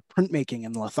with printmaking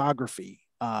and lithography,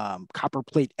 copper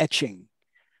plate etching,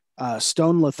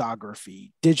 stone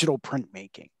lithography, digital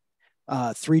printmaking,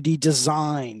 3D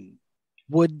design,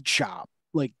 wood shop.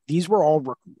 Like these were all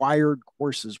required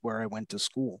courses where I went to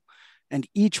school. And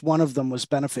each one of them was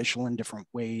beneficial in different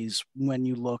ways when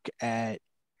you look at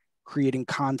creating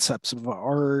concepts of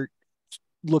art,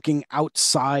 looking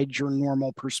outside your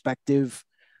normal perspective,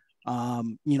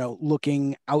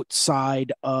 looking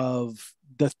outside of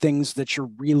the things that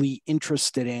you're really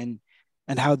interested in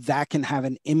and how that can have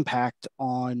an impact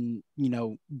on,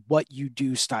 what you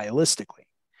do stylistically.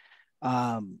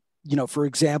 For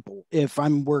example, if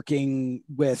I'm working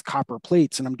with copper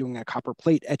plates and I'm doing a copper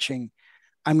plate etching,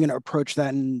 I'm going to approach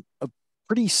that in a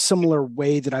pretty similar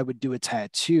way that I would do a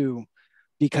tattoo,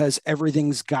 because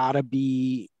everything's got to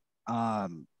be,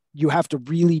 you have to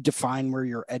really define where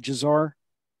your edges are,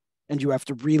 and you have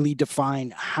to really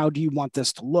define how do you want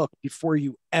this to look before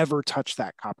you ever touch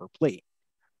that copper plate.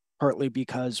 Partly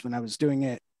because when I was doing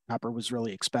it, copper was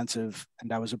really expensive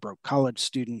and I was a broke college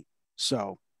student.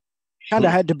 So kind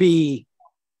of had to be,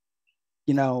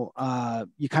 you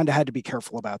kind of had to be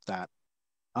careful about that.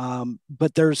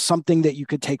 But there's something that you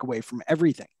could take away from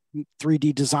everything.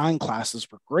 3D design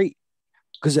classes were great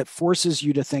because it forces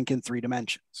you to think in 3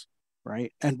 dimensions,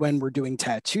 right? And when we're doing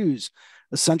tattoos,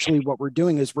 essentially what we're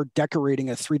doing is we're decorating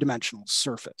a 3-dimensional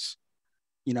surface.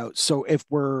 So if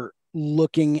we're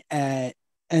looking at,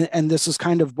 and this is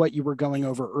kind of what you were going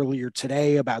over earlier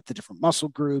today about the different muscle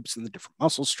groups and the different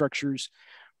muscle structures,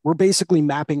 we're basically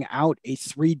mapping out a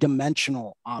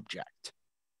 3-dimensional object.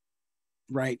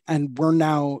 Right. And we're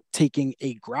now taking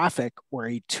a graphic or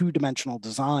a 2-dimensional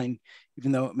design,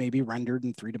 even though it may be rendered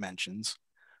in 3 dimensions,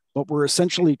 but we're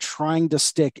essentially trying to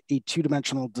stick a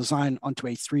 2-dimensional design onto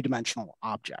a 3-dimensional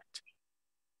object.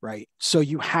 Right. So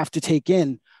you have to take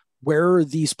in, where are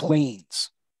these planes?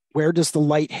 Where does the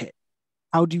light hit?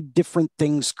 How do different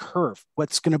things curve?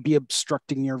 What's going to be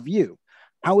obstructing your view?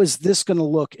 How is this going to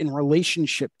look in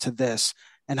relationship to this?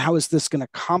 And how is this going to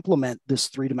complement this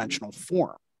 3-dimensional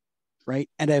form? Right.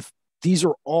 And if these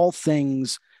are all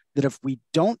things that if we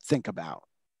don't think about,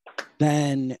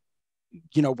 then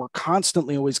we're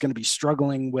constantly always going to be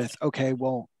struggling with, okay,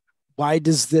 well, why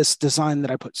does this design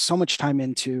that I put so much time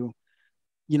into,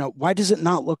 why does it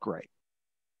not look right?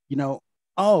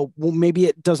 Oh, well, maybe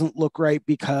it doesn't look right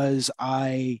because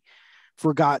I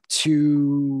forgot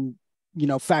to,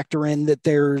 factor in that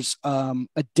there's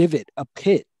a divot, a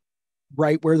pit,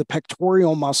 right where the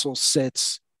pectoral muscle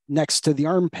sits next to the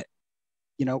armpit,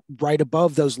 right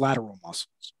above those lateral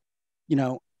muscles.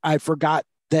 I forgot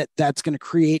that that's going to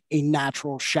create a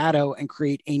natural shadow and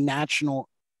create a natural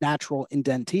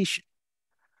indentation.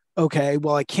 Okay,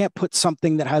 well, I can't put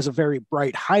something that has a very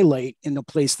bright highlight in a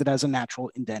place that has a natural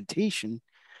indentation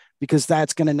because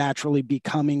that's going to naturally be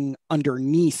coming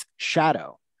underneath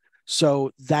shadow.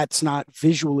 So that's not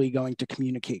visually going to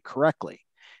communicate correctly.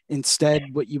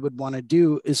 Instead, what you would want to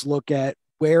do is look at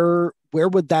where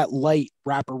would that light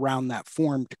wrap around that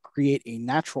form to create a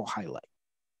natural highlight,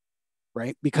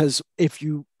 right? Because if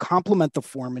you complement the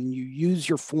form and you use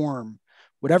your form,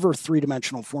 whatever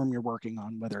three-dimensional form you're working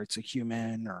on, whether it's a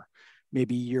human or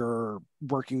maybe you're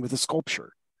working with a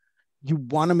sculpture, you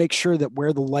want to make sure that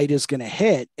where the light is going to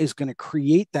hit is going to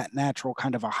create that natural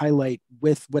kind of a highlight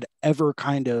with whatever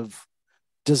kind of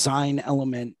design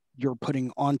element you're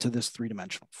putting onto this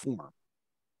three-dimensional form.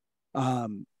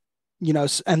 And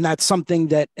that's something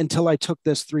that until I took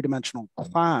this three-dimensional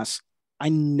class, I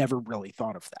never really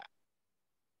thought of that.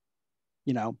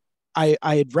 I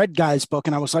had read Guy's book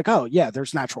and I was like, oh yeah,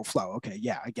 there's natural flow. Okay.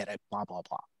 Yeah, I get it. Blah, blah,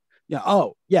 blah. Yeah.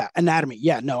 Oh yeah. Anatomy.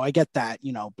 Yeah, no, I get that,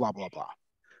 blah, blah, blah.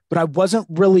 But I wasn't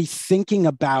really thinking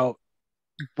about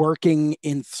working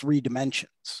in 3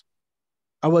 dimensions.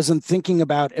 I wasn't thinking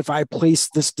about if I place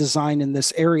this design in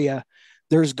this area,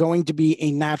 there's going to be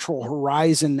a natural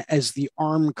horizon as the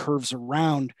arm curves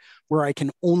around where I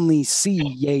can only see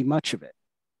yay much of it.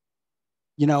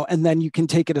 And then you can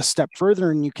take it a step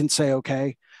further and you can say,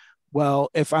 okay, well,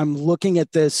 if I'm looking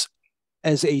at this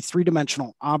as a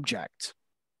 3-dimensional object,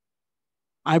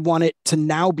 I want it to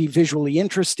now be visually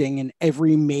interesting in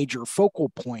every major focal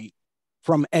point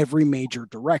from every major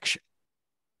direction,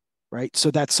 right?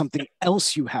 So that's something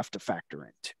else you have to factor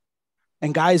into.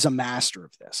 And Guy's a master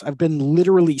of this. I've been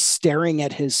literally staring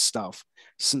at his stuff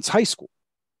since high school.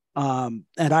 And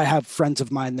I have friends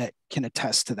of mine that can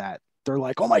attest to that. They're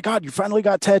like, oh my God, you finally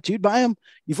got tattooed by him?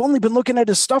 You've only been looking at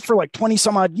his stuff for like 20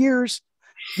 some odd years,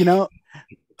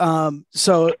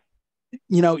 So,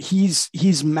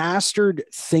 he's mastered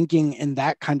thinking in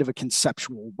that kind of a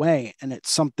conceptual way. And it's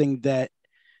something that,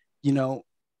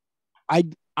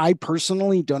 I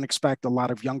personally don't expect a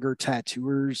lot of younger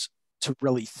tattooers to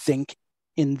really think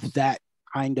in that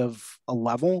kind of a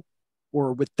level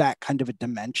or with that kind of a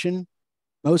dimension,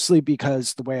 mostly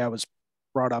because the way I was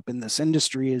brought up in this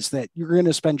industry is that you're going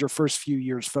to spend your first few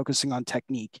years focusing on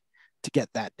technique to get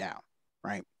that down,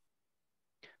 right?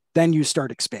 Then you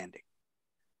start expanding,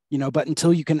 but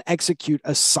until you can execute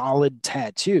a solid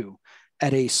tattoo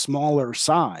at a smaller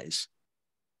size,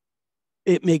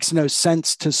 it makes no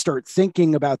sense to start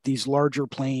thinking about these larger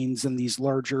planes and these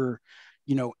larger,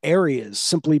 areas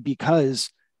simply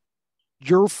because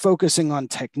you're focusing on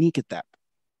technique at that point.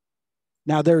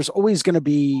 Now, there's always going to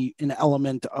be an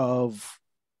element of,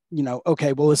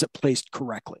 okay, well, is it placed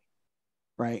correctly?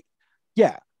 Right?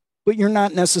 Yeah. But you're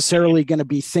not necessarily going to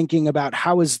be thinking about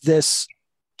how is this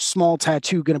small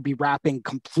tattoo going to be wrapping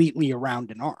completely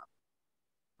around an arm,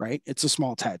 right? It's a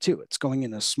small tattoo. It's going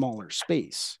in a smaller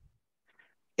space.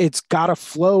 It's got to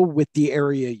flow with the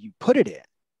area you put it in.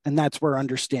 And that's where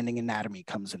understanding anatomy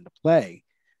comes into play.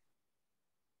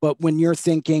 But when you're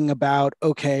thinking about,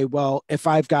 okay, well, if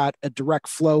I've got a direct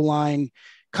flow line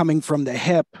coming from the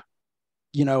hip,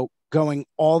 going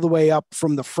all the way up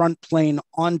from the front plane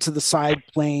onto the side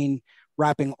plane,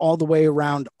 wrapping all the way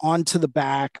around onto the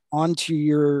back, onto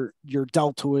your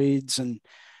deltoids and,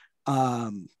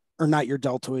 or not your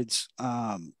deltoids,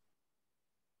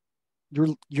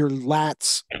 your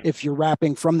lats, if you're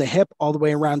wrapping from the hip all the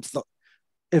way around to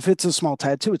if it's a small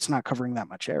tattoo, it's not covering that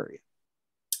much area,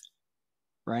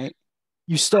 right?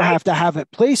 You still have to have it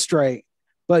placed right,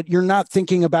 but you're not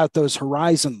thinking about those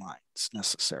horizon lines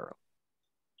necessarily.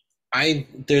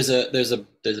 There's a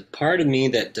part of me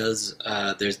that does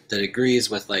that agrees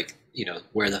with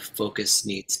where the focus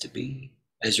needs to be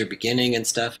as you're beginning and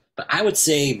stuff. But I would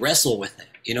say wrestle with it.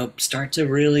 Start to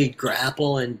really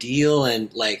grapple and deal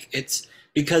and it's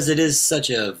because it is such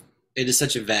a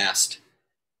vast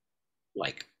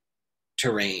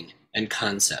terrain and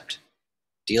concept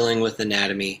dealing with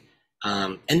anatomy.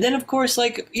 And then of course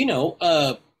what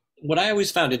I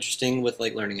always found interesting with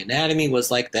learning anatomy was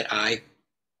that I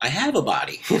have a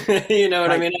body, you know what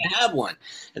right. I mean? I have one.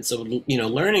 And so,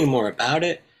 learning more about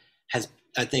it has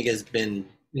been,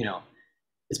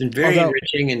 It's been very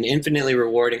enriching and infinitely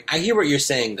rewarding. I hear what you're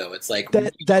saying, though. It's like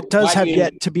that does have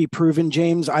yet to be proven,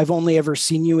 James. I've only ever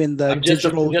seen you in the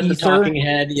digital ether. A talking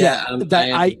head. Yeah,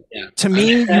 to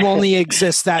me, you only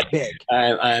exist that big.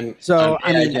 I'm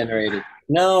generated.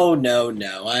 No.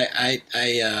 I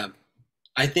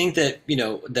think that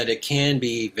that it can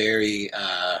be very.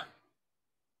 I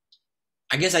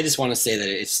guess I just want to say that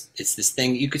it's this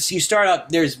thing. You start out.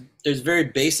 There's very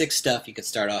basic stuff you could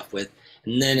start off with.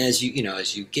 And then as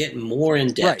you get more in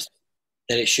depth, right,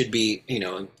 that it should be,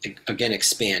 again,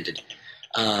 expanded.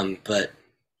 But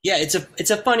yeah, it's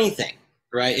a funny thing,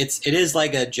 right? It is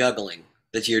like a juggling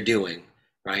that you're doing,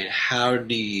 right? How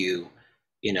do you,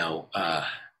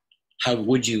 how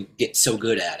would you get so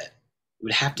good at it? It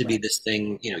would have to be this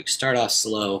thing, you start off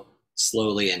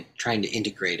slowly and trying to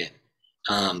integrate it.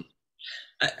 I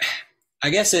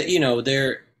guess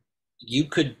you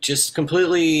could just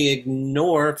completely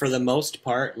ignore, for the most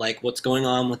part, like what's going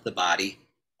on with the body,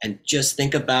 and just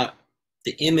think about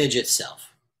the image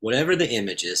itself, whatever the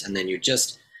image is, and then you're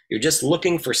just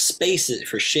looking for spaces,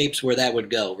 for shapes where that would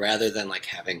go, rather than like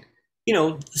having,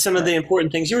 some of the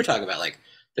important things you were talking about, like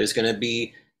this was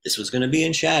going to be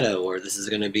in shadow, or this is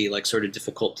going to be like sort of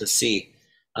difficult to see.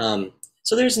 So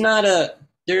there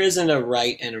isn't a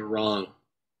right and a wrong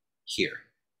here.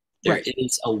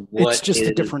 It's just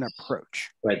a different approach.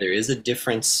 Right. There is a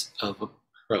difference of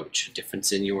approach, a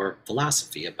difference in your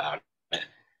philosophy about it.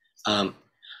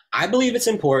 I believe it's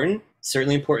important,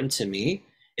 certainly important to me.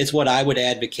 It's what I would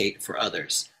advocate for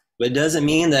others. But it doesn't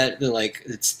mean that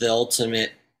it's the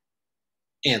ultimate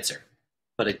answer.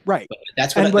 But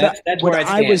that's what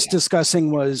I was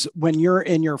discussing was when you're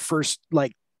in your first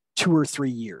 2 or 3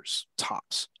 years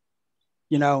tops.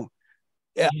 The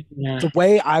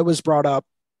way I was brought up.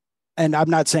 And I'm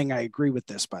not saying I agree with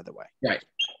this, by the way. Right.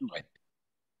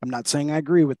 I'm not saying I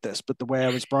agree with this, but the way I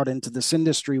was brought into this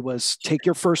industry was take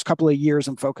your first couple of years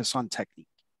and focus on technique.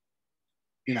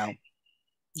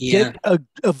 Get a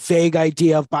vague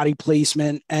idea of body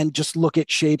placement and just look at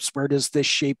shapes. Where does this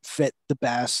shape fit the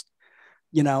best?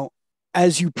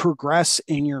 As you progress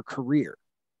in your career,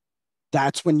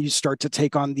 that's when you start to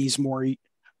take on these more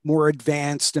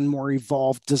advanced and more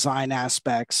evolved design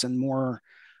aspects and more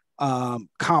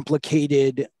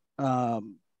complicated,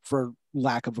 for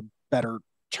lack of a better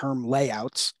term,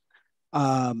 layouts.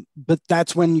 But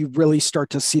that's when you really start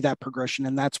to see that progression.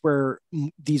 And that's where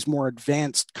these more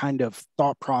advanced kind of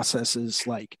thought processes,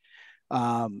 looking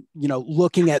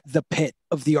at the pit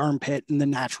of the armpit and the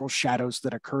natural shadows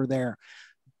that occur there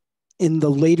in the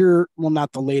later, well,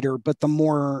 not the later, but the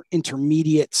more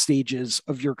intermediate stages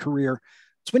of your career.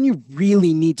 It's when you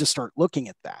really need to start looking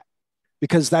at that,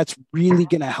 because that's really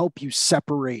going to help you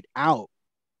separate out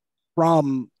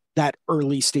from that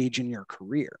early stage in your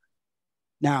career.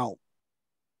 Now,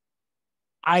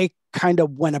 I kind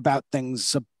of went about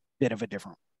things a bit of a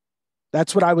different way.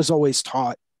 That's what I was always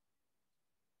taught.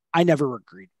 I never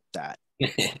agreed with that.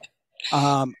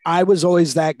 I was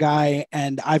always that guy,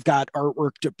 and I've got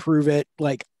artwork to prove it.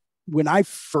 Like when I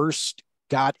first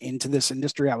got into this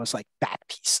industry, I was like, back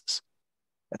pieces.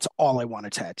 That's all I want to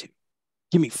tattoo.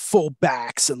 Give me full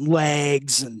backs and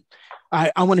legs, and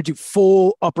I want to do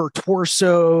full upper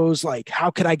torsos. Like,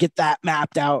 how could I get that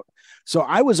mapped out? So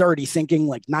I was already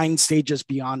thinking 9 stages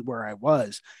beyond where I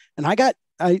was. And I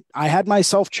had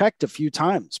myself checked a few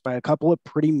times by a couple of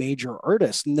pretty major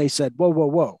artists, and they said,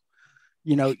 whoa.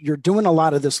 You're doing a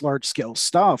lot of this large scale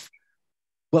stuff,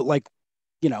 but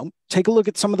take a look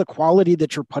at some of the quality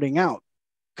that you're putting out.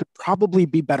 Could probably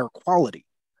be better quality.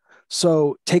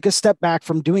 So take a step back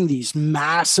from doing these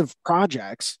massive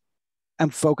projects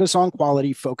and focus on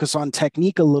quality, focus on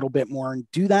technique a little bit more, and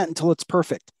do that until it's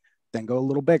perfect. Then go a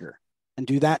little bigger and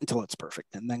do that until it's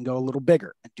perfect. And then go a little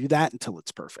bigger and do that until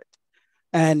it's perfect.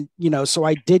 And, so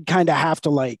I did kind of have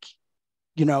to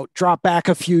drop back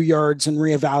a few yards and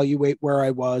reevaluate where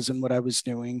I was and what I was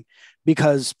doing,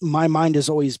 because my mind has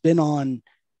always been on,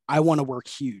 I want to work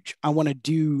huge. I want to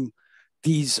do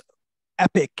these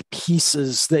epic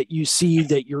pieces that you see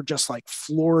that you're just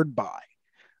floored by.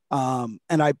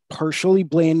 And I partially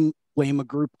blame a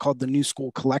group called the New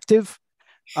School Collective.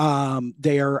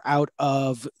 They are out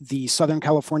of the Southern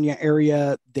California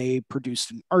area. They produced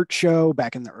an art show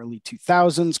back in the early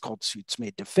 2000s called Suits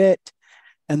Made to Fit.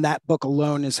 And that book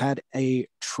alone has had a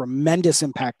tremendous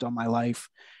impact on my life.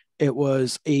 It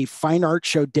was a fine art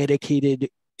show dedicated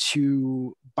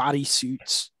to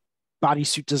bodysuits,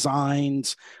 bodysuit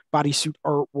designs, bodysuit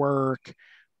artwork,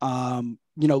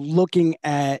 looking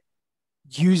at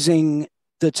using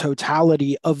the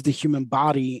totality of the human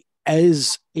body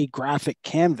as a graphic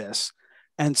canvas.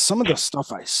 And some of the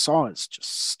stuff I saw is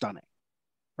just stunning,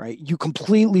 right? You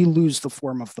completely lose the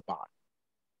form of the body.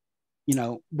 You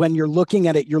know, when you're looking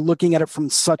at it from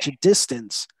such a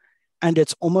distance, and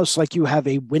it's almost like you have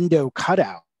a window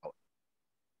cutout,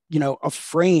 you know, a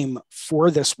frame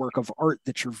for this work of art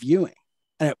that you're viewing.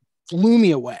 And it blew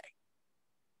me away.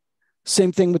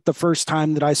 Same thing with the first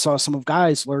time that I saw some of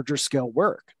Guy's larger scale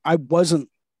work. I wasn't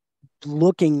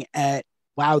looking at,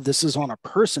 wow, this is on a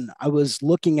person. I was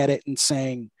looking at it and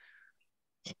saying,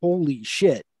 holy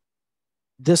shit,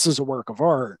 this is a work of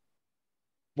art.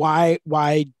 Why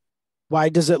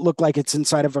does it look like it's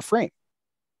inside of a frame?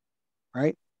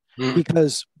 Right? Mm.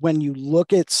 Because when you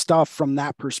look at stuff from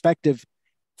that perspective,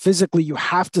 physically, you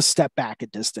have to step back a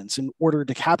distance in order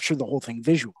to capture the whole thing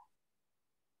visual.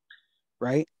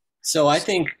 Right? So I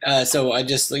think, so I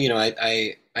just, you know,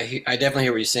 I definitely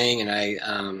hear what you're saying, and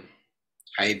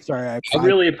I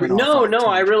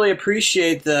really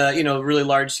appreciate the, you know, really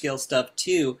large scale stuff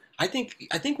too. I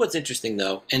think what's interesting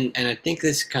though, and I think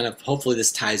this kind of, hopefully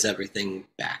this ties everything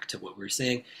back to what we're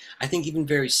saying. I think even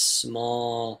very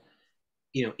small,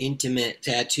 you know, intimate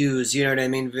tattoos, you know what I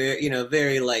mean? Very, you know,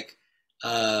 very like,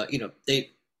 you know, they,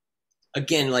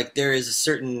 again, like there's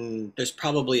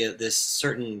probably this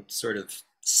certain sort of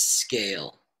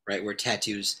scale, right, where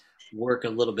tattoos work a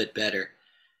little bit better.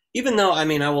 Even though, I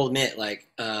mean, I will admit, like,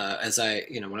 as I,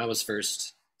 you know, when I was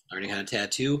first learning how to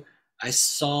tattoo, I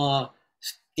saw,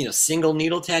 you know, single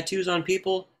needle tattoos on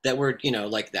people that were, you know,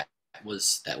 like that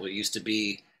used to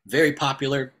be very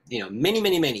popular, you know,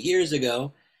 many years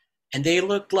ago, and they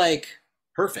looked like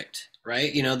perfect,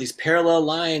 right? You know, these parallel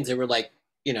lines, they were like,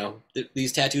 you know,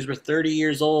 these tattoos were 30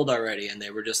 years old already, and they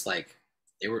were just like,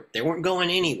 they weren't going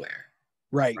anywhere.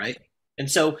 Right. And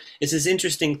so it's this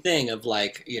interesting thing of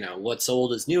like, you know, what's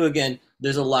old is new again.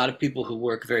 There's a lot of people who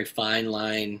work very fine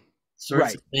line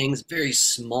sorts of things, very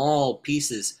small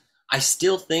pieces. I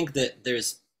still think that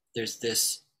there's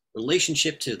this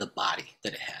relationship to the body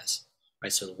that it has,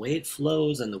 right? So the way it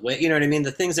flows and the way, you know what I mean?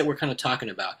 The things that we're kind of talking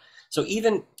about. So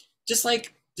even just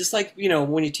like, you know,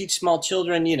 when you teach small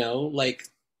children, you know, like,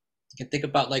 you can think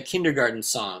about like kindergarten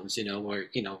songs, you know, where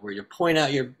you point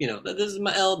out your, you know, this is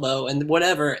my elbow and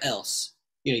whatever else,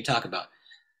 you know, you talk about.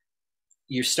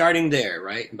 You're starting there,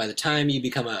 right? And by the time you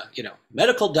become a, you know,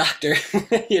 medical doctor,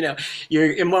 you know,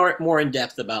 you're more in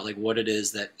depth about like what it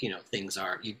is that, you know, things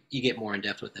are. You get more in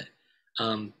depth with it.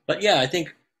 But yeah,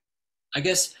 I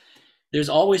guess there's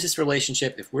always this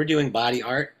relationship if we're doing body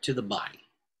art to the body,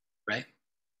 right?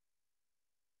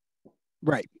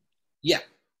 Right. Yeah.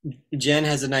 Jen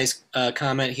has a nice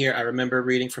comment here. I remember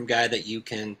reading from Guy that you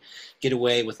can get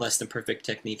away with less than perfect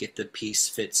technique if the piece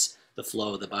fits the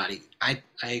flow of the body. I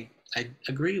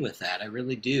agree with that. I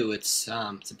really do. It's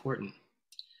important.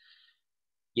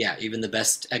 Yeah, even the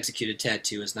best executed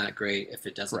tattoo is not great if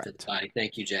it doesn't fit the body.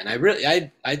 Thank you, Jen.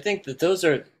 I think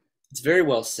that it's very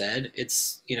well said.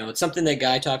 It's, you know, it's something that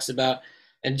Guy talks about,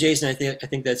 and Jason, I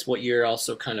think that's what you're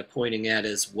also kind of pointing at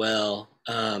as well.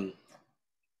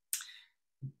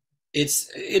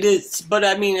 It is, but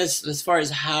I mean, as far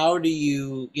as how do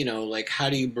you, you know, like how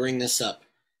do you bring this up?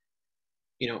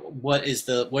 You know, what is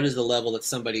the level that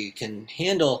somebody can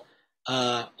handle,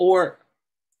 or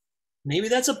maybe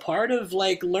that's a part of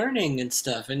like learning and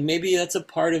stuff, and maybe that's a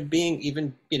part of being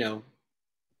even, you know,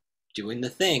 doing the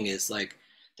thing is like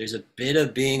there's a bit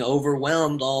of being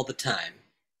overwhelmed all the time,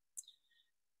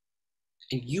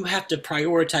 and you have to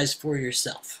prioritize for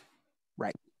yourself.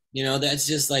 Right. You know, that's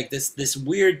just like this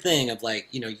weird thing of like,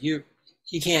 you know, you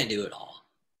can't do it all,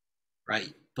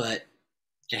 right? But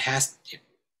there has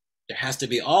to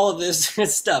be all of this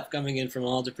stuff coming in from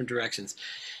all different directions,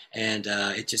 and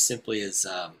it just simply is,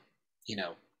 you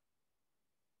know,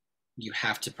 you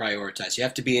have to prioritize. You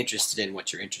have to be interested in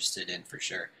what you're interested in for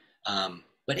sure.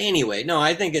 But anyway, no,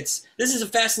 I think this is a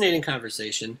fascinating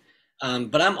conversation,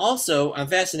 but I'm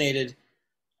fascinated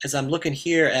as I'm looking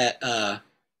here at.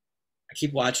 I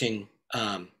keep watching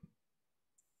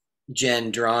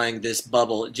Jen drawing this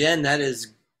bubble. Jen, that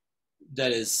is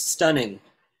stunning.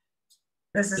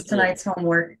 This is tonight's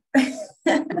homework.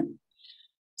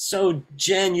 So,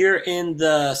 Jen, you're in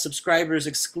the subscribers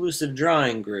exclusive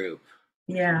drawing group.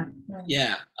 Yeah.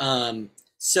 Yeah.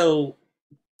 So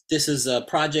this is a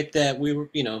project that we were,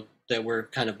 you know, that we're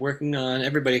kind of working on.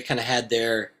 Everybody kind of had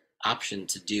their option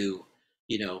to do,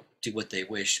 you know, do what they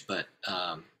wish, but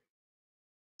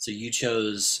so you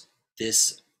chose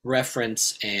this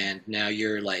reference, and now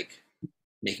you're like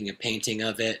making a painting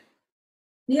of it.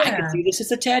 Yeah. I can see this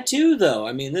as a tattoo, though.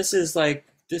 I mean, this is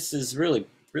really,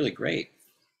 really great.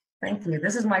 Thank you.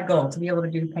 This is my goal, to be able to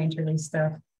do painterly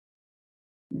stuff.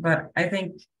 But I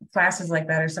think classes like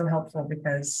that are so helpful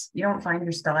because you don't find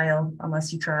your style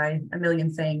unless you try a million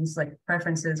things. Like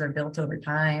preferences are built over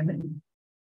time, and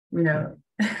you know,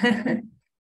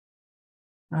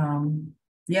 um,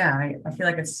 yeah, I feel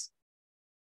like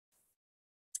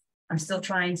I'm still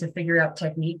trying to figure out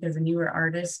technique as a newer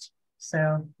artist.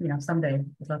 So, someday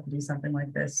I'd love to do something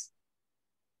like this.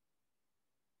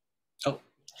 Oh,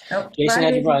 Oh, Jason bye,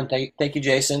 had to Jason. run. Thank you,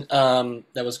 Jason.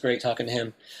 That was great talking to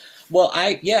him. Well,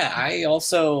 I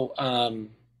also,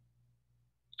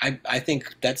 I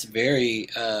think that's very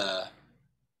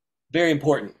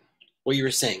important. What you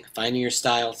were saying, finding your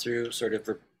style through sort of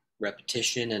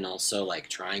repetition and also like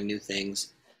trying new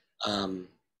things. Um,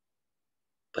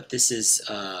 but this is,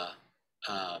 um,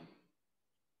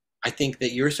 I think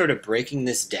that you're sort of breaking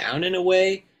this down in a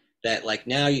way that like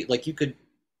now you could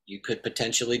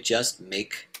potentially just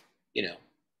make, you know,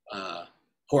 uh,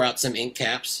 pour out some ink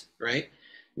caps, right?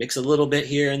 Mix a little bit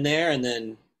here and there, and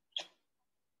then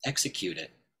execute it.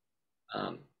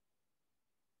 Um,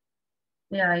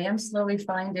 Yeah, I am slowly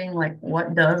finding like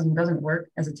what does and doesn't work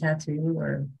as a tattoo,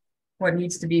 or what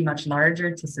needs to be much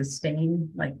larger to sustain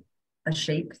like a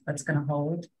shape that's going to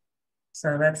hold.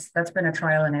 So that's been a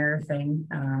trial and error thing.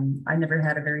 I never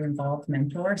had a very involved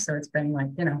mentor, so it's been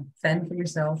like, fend for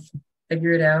yourself,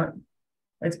 figure it out.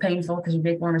 It's painful because you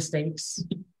make more mistakes,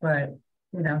 but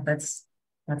that's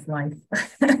life.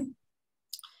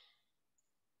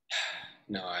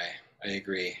 no, I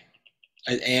agree.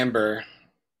 Amber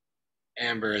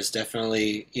Amber is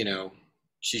definitely,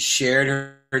 she shared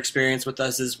her experience with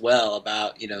us as well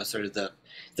about, sort of the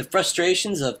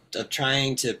frustrations of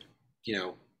trying to, you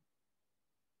know,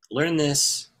 learn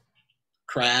this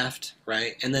craft,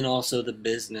 right? And then also the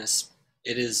business.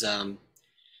 It is,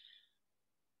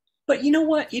 but you know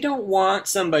what? You don't want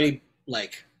somebody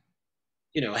like,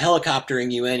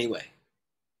 helicoptering you anyway.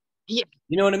 Yeah,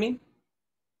 You know what I mean?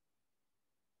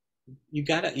 You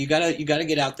gotta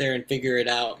get out there and figure it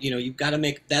out. You gotta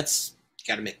make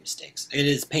mistakes. It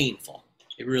is painful.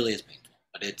 It really is painful,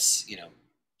 but it's, I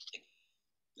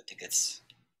think it's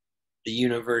the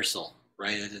universal,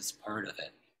 right? It is part of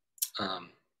it. Um,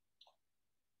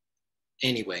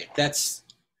 anyway, that's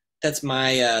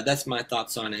my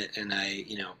thoughts on it, and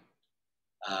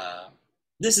uh,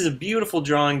 this is a beautiful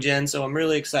drawing, Jen. So I'm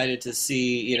really excited to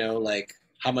see, like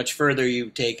how much further you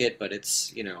take it. But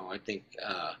it's, I think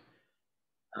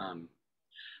um,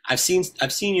 I've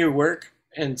seen your work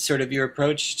and sort of your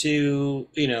approach to,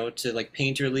 to like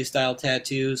painterly style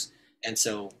tattoos, and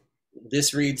so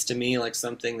this reads to me like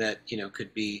something that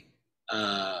could be,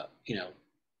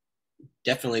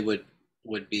 definitely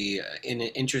would be in an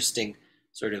interesting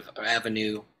sort of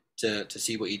avenue to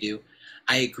see what you do.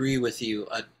 I agree with you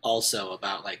also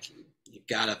about like you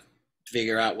gotta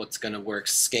figure out what's going to work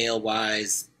scale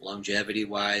wise, longevity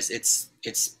wise. It's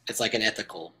like an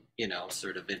ethical,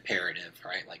 sort of imperative,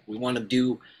 right? Like we want to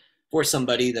do for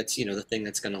somebody that's the thing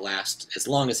that's going to last as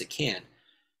long as it can.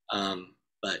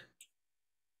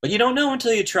 But you don't know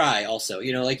until you try also,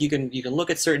 like you can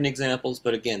look at certain examples,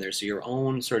 but again there's your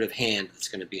own sort of hand that's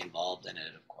going to be involved in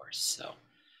it, of course.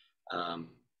 Um,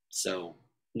 so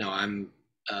no,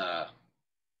 uh,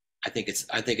 I think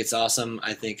it's awesome.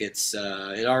 I think it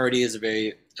already is a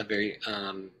very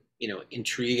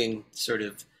intriguing sort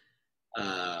of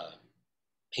uh,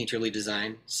 painterly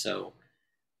design. So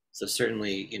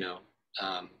certainly,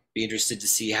 be interested to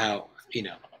see how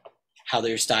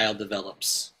their style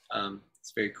develops.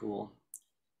 It's very cool.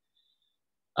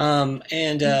 And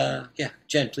yeah,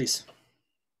 Jen, please.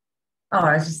 Oh,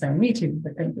 I was just saying, me too,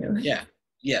 but thank you. Yeah,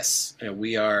 yes,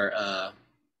 we are.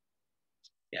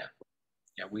 Yeah,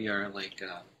 yeah, we are like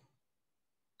going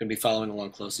to be following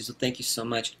along closely. So thank you so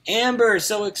much, Amber.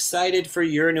 So excited for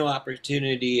your new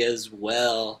opportunity as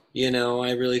well.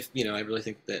 I really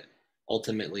think that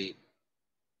ultimately,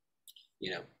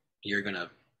 you know, you're gonna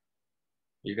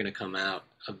come out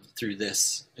through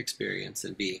this experience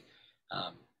and be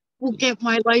um, I'll get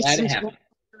my glad it license one happened. way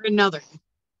or another,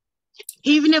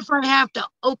 even if I have to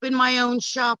open my own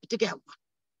shop to get one.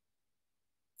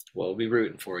 Well, we'll be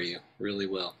rooting for you, really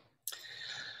will.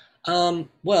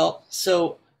 Well,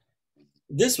 so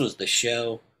this was the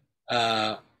show.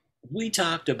 Uh, we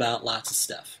talked about lots of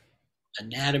stuff: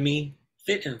 anatomy,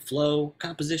 fit and flow,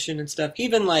 composition, and stuff.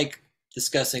 Even like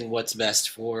discussing what's best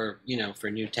for for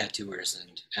new tattooers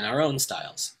and our own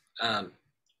styles.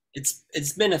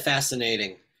 It's been a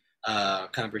fascinating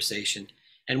conversation,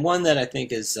 and one that I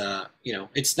think is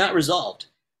it's not resolved.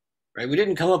 Right? We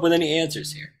didn't come up with any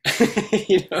answers here.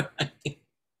 you know,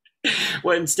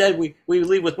 well, instead we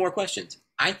leave with more questions.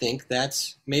 I think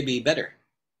that's maybe better.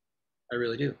 I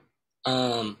really do.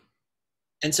 Um,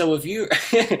 And so if you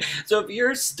so if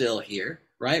you're still here,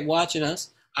 right, watching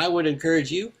us, I would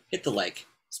encourage you, hit the like,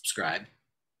 subscribe. It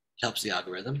helps the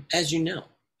algorithm, as you know.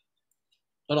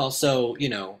 But also,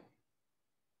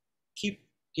 keep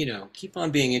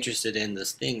on being interested in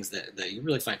those things that you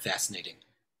really find fascinating,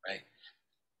 right?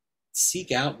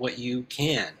 Seek out what you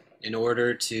can in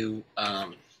order to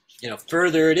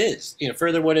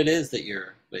further what it is that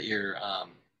you're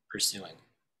pursuing.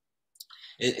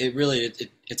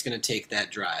 It's going to take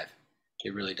that drive.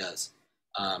 It really does.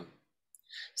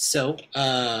 So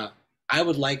I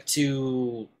would like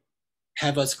to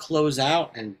have us close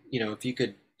out, and if you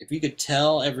could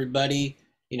tell everybody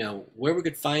where we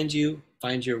could find you,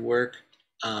 find your work.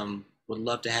 Would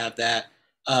love to have that.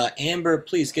 Amber,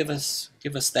 please give us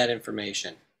that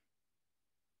information.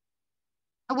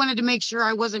 I wanted to make sure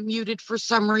I wasn't muted for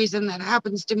some reason. That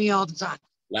happens to me all the time.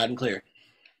 Loud and clear.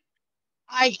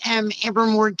 I am Amber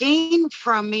Morgaine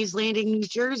from Mays Landing, New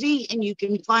Jersey, and you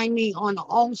can find me on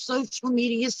all social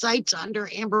media sites under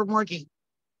Amber Morgaine.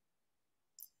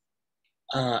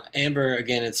 Amber,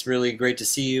 again, it's really great to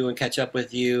see you and catch up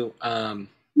with you. You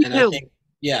and too. I think,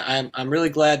 yeah, I'm really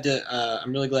glad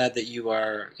that you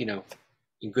are,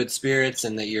 in good spirits,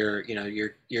 and that you're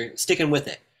sticking with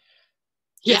it.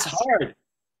 Yes. It's hard.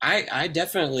 I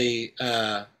definitely,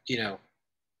 I've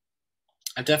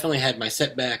definitely had my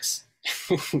setbacks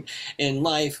in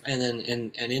life, and then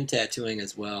in tattooing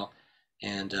as well.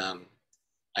 And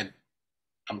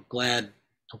I'm glad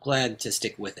to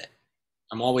stick with it.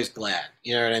 I'm always glad.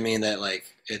 You know what I mean? That like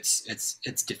it's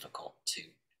difficult to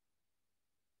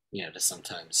to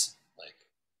sometimes like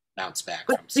bounce back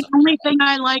But from the stuff. only thing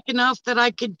I like enough that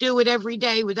I could do it every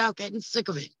day without getting sick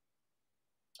of it.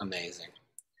 Amazing.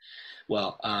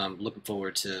 Well, looking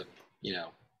forward to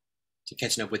to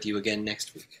catching up with you again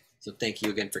next week. So thank you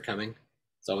again for coming.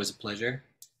 It's always a pleasure.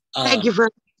 Thank you for.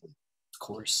 Of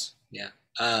course, yeah.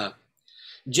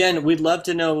 Jen, we'd love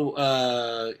to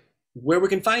know where we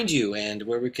can find you and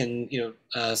where we can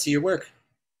see your work.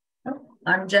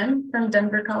 I'm Jen from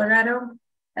Denver, Colorado,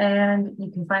 and you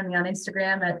can find me on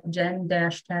Instagram at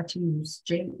Jen-Tattoos,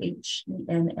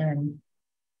 JHENN.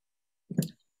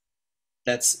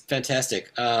 That's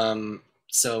fantastic.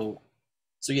 So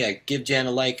yeah, give Jen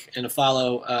a like and a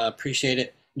follow. Appreciate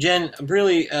it. Jen, I'm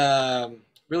really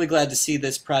glad to see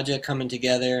this project coming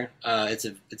together. It's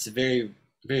a very,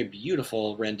 very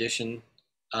beautiful rendition.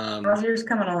 How's yours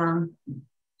coming along?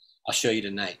 I'll show you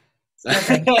tonight.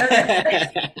 Okay.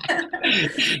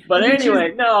 But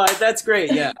anyway, no, that's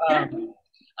great. Yeah.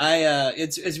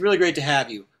 It's really great to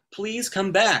have you. Please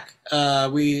come back.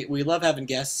 We love having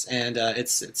guests, and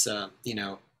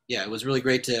it was really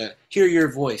great to hear your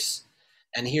voice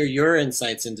and hear your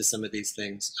insights into some of these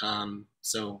things.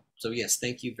 So yes,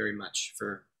 thank you very much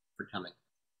for coming.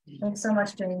 Thanks so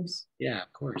much, James. Yeah,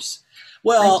 of course.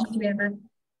 Well, thank you, Amber.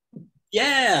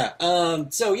 Yeah.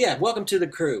 So yeah, welcome to the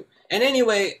crew. And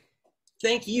anyway,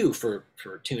 thank you for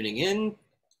tuning in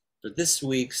for this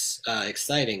week's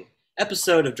exciting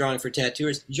episode of Drawing for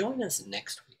Tattooers. Join us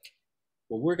next week,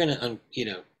 where we're gonna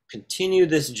continue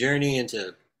this journey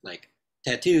into like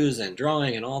tattoos and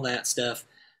drawing and all that stuff.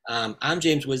 I'm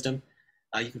James Wisdom.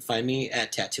 You can find me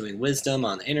at Tattooing Wisdom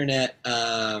on the internet.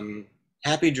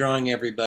 Happy drawing, everybody.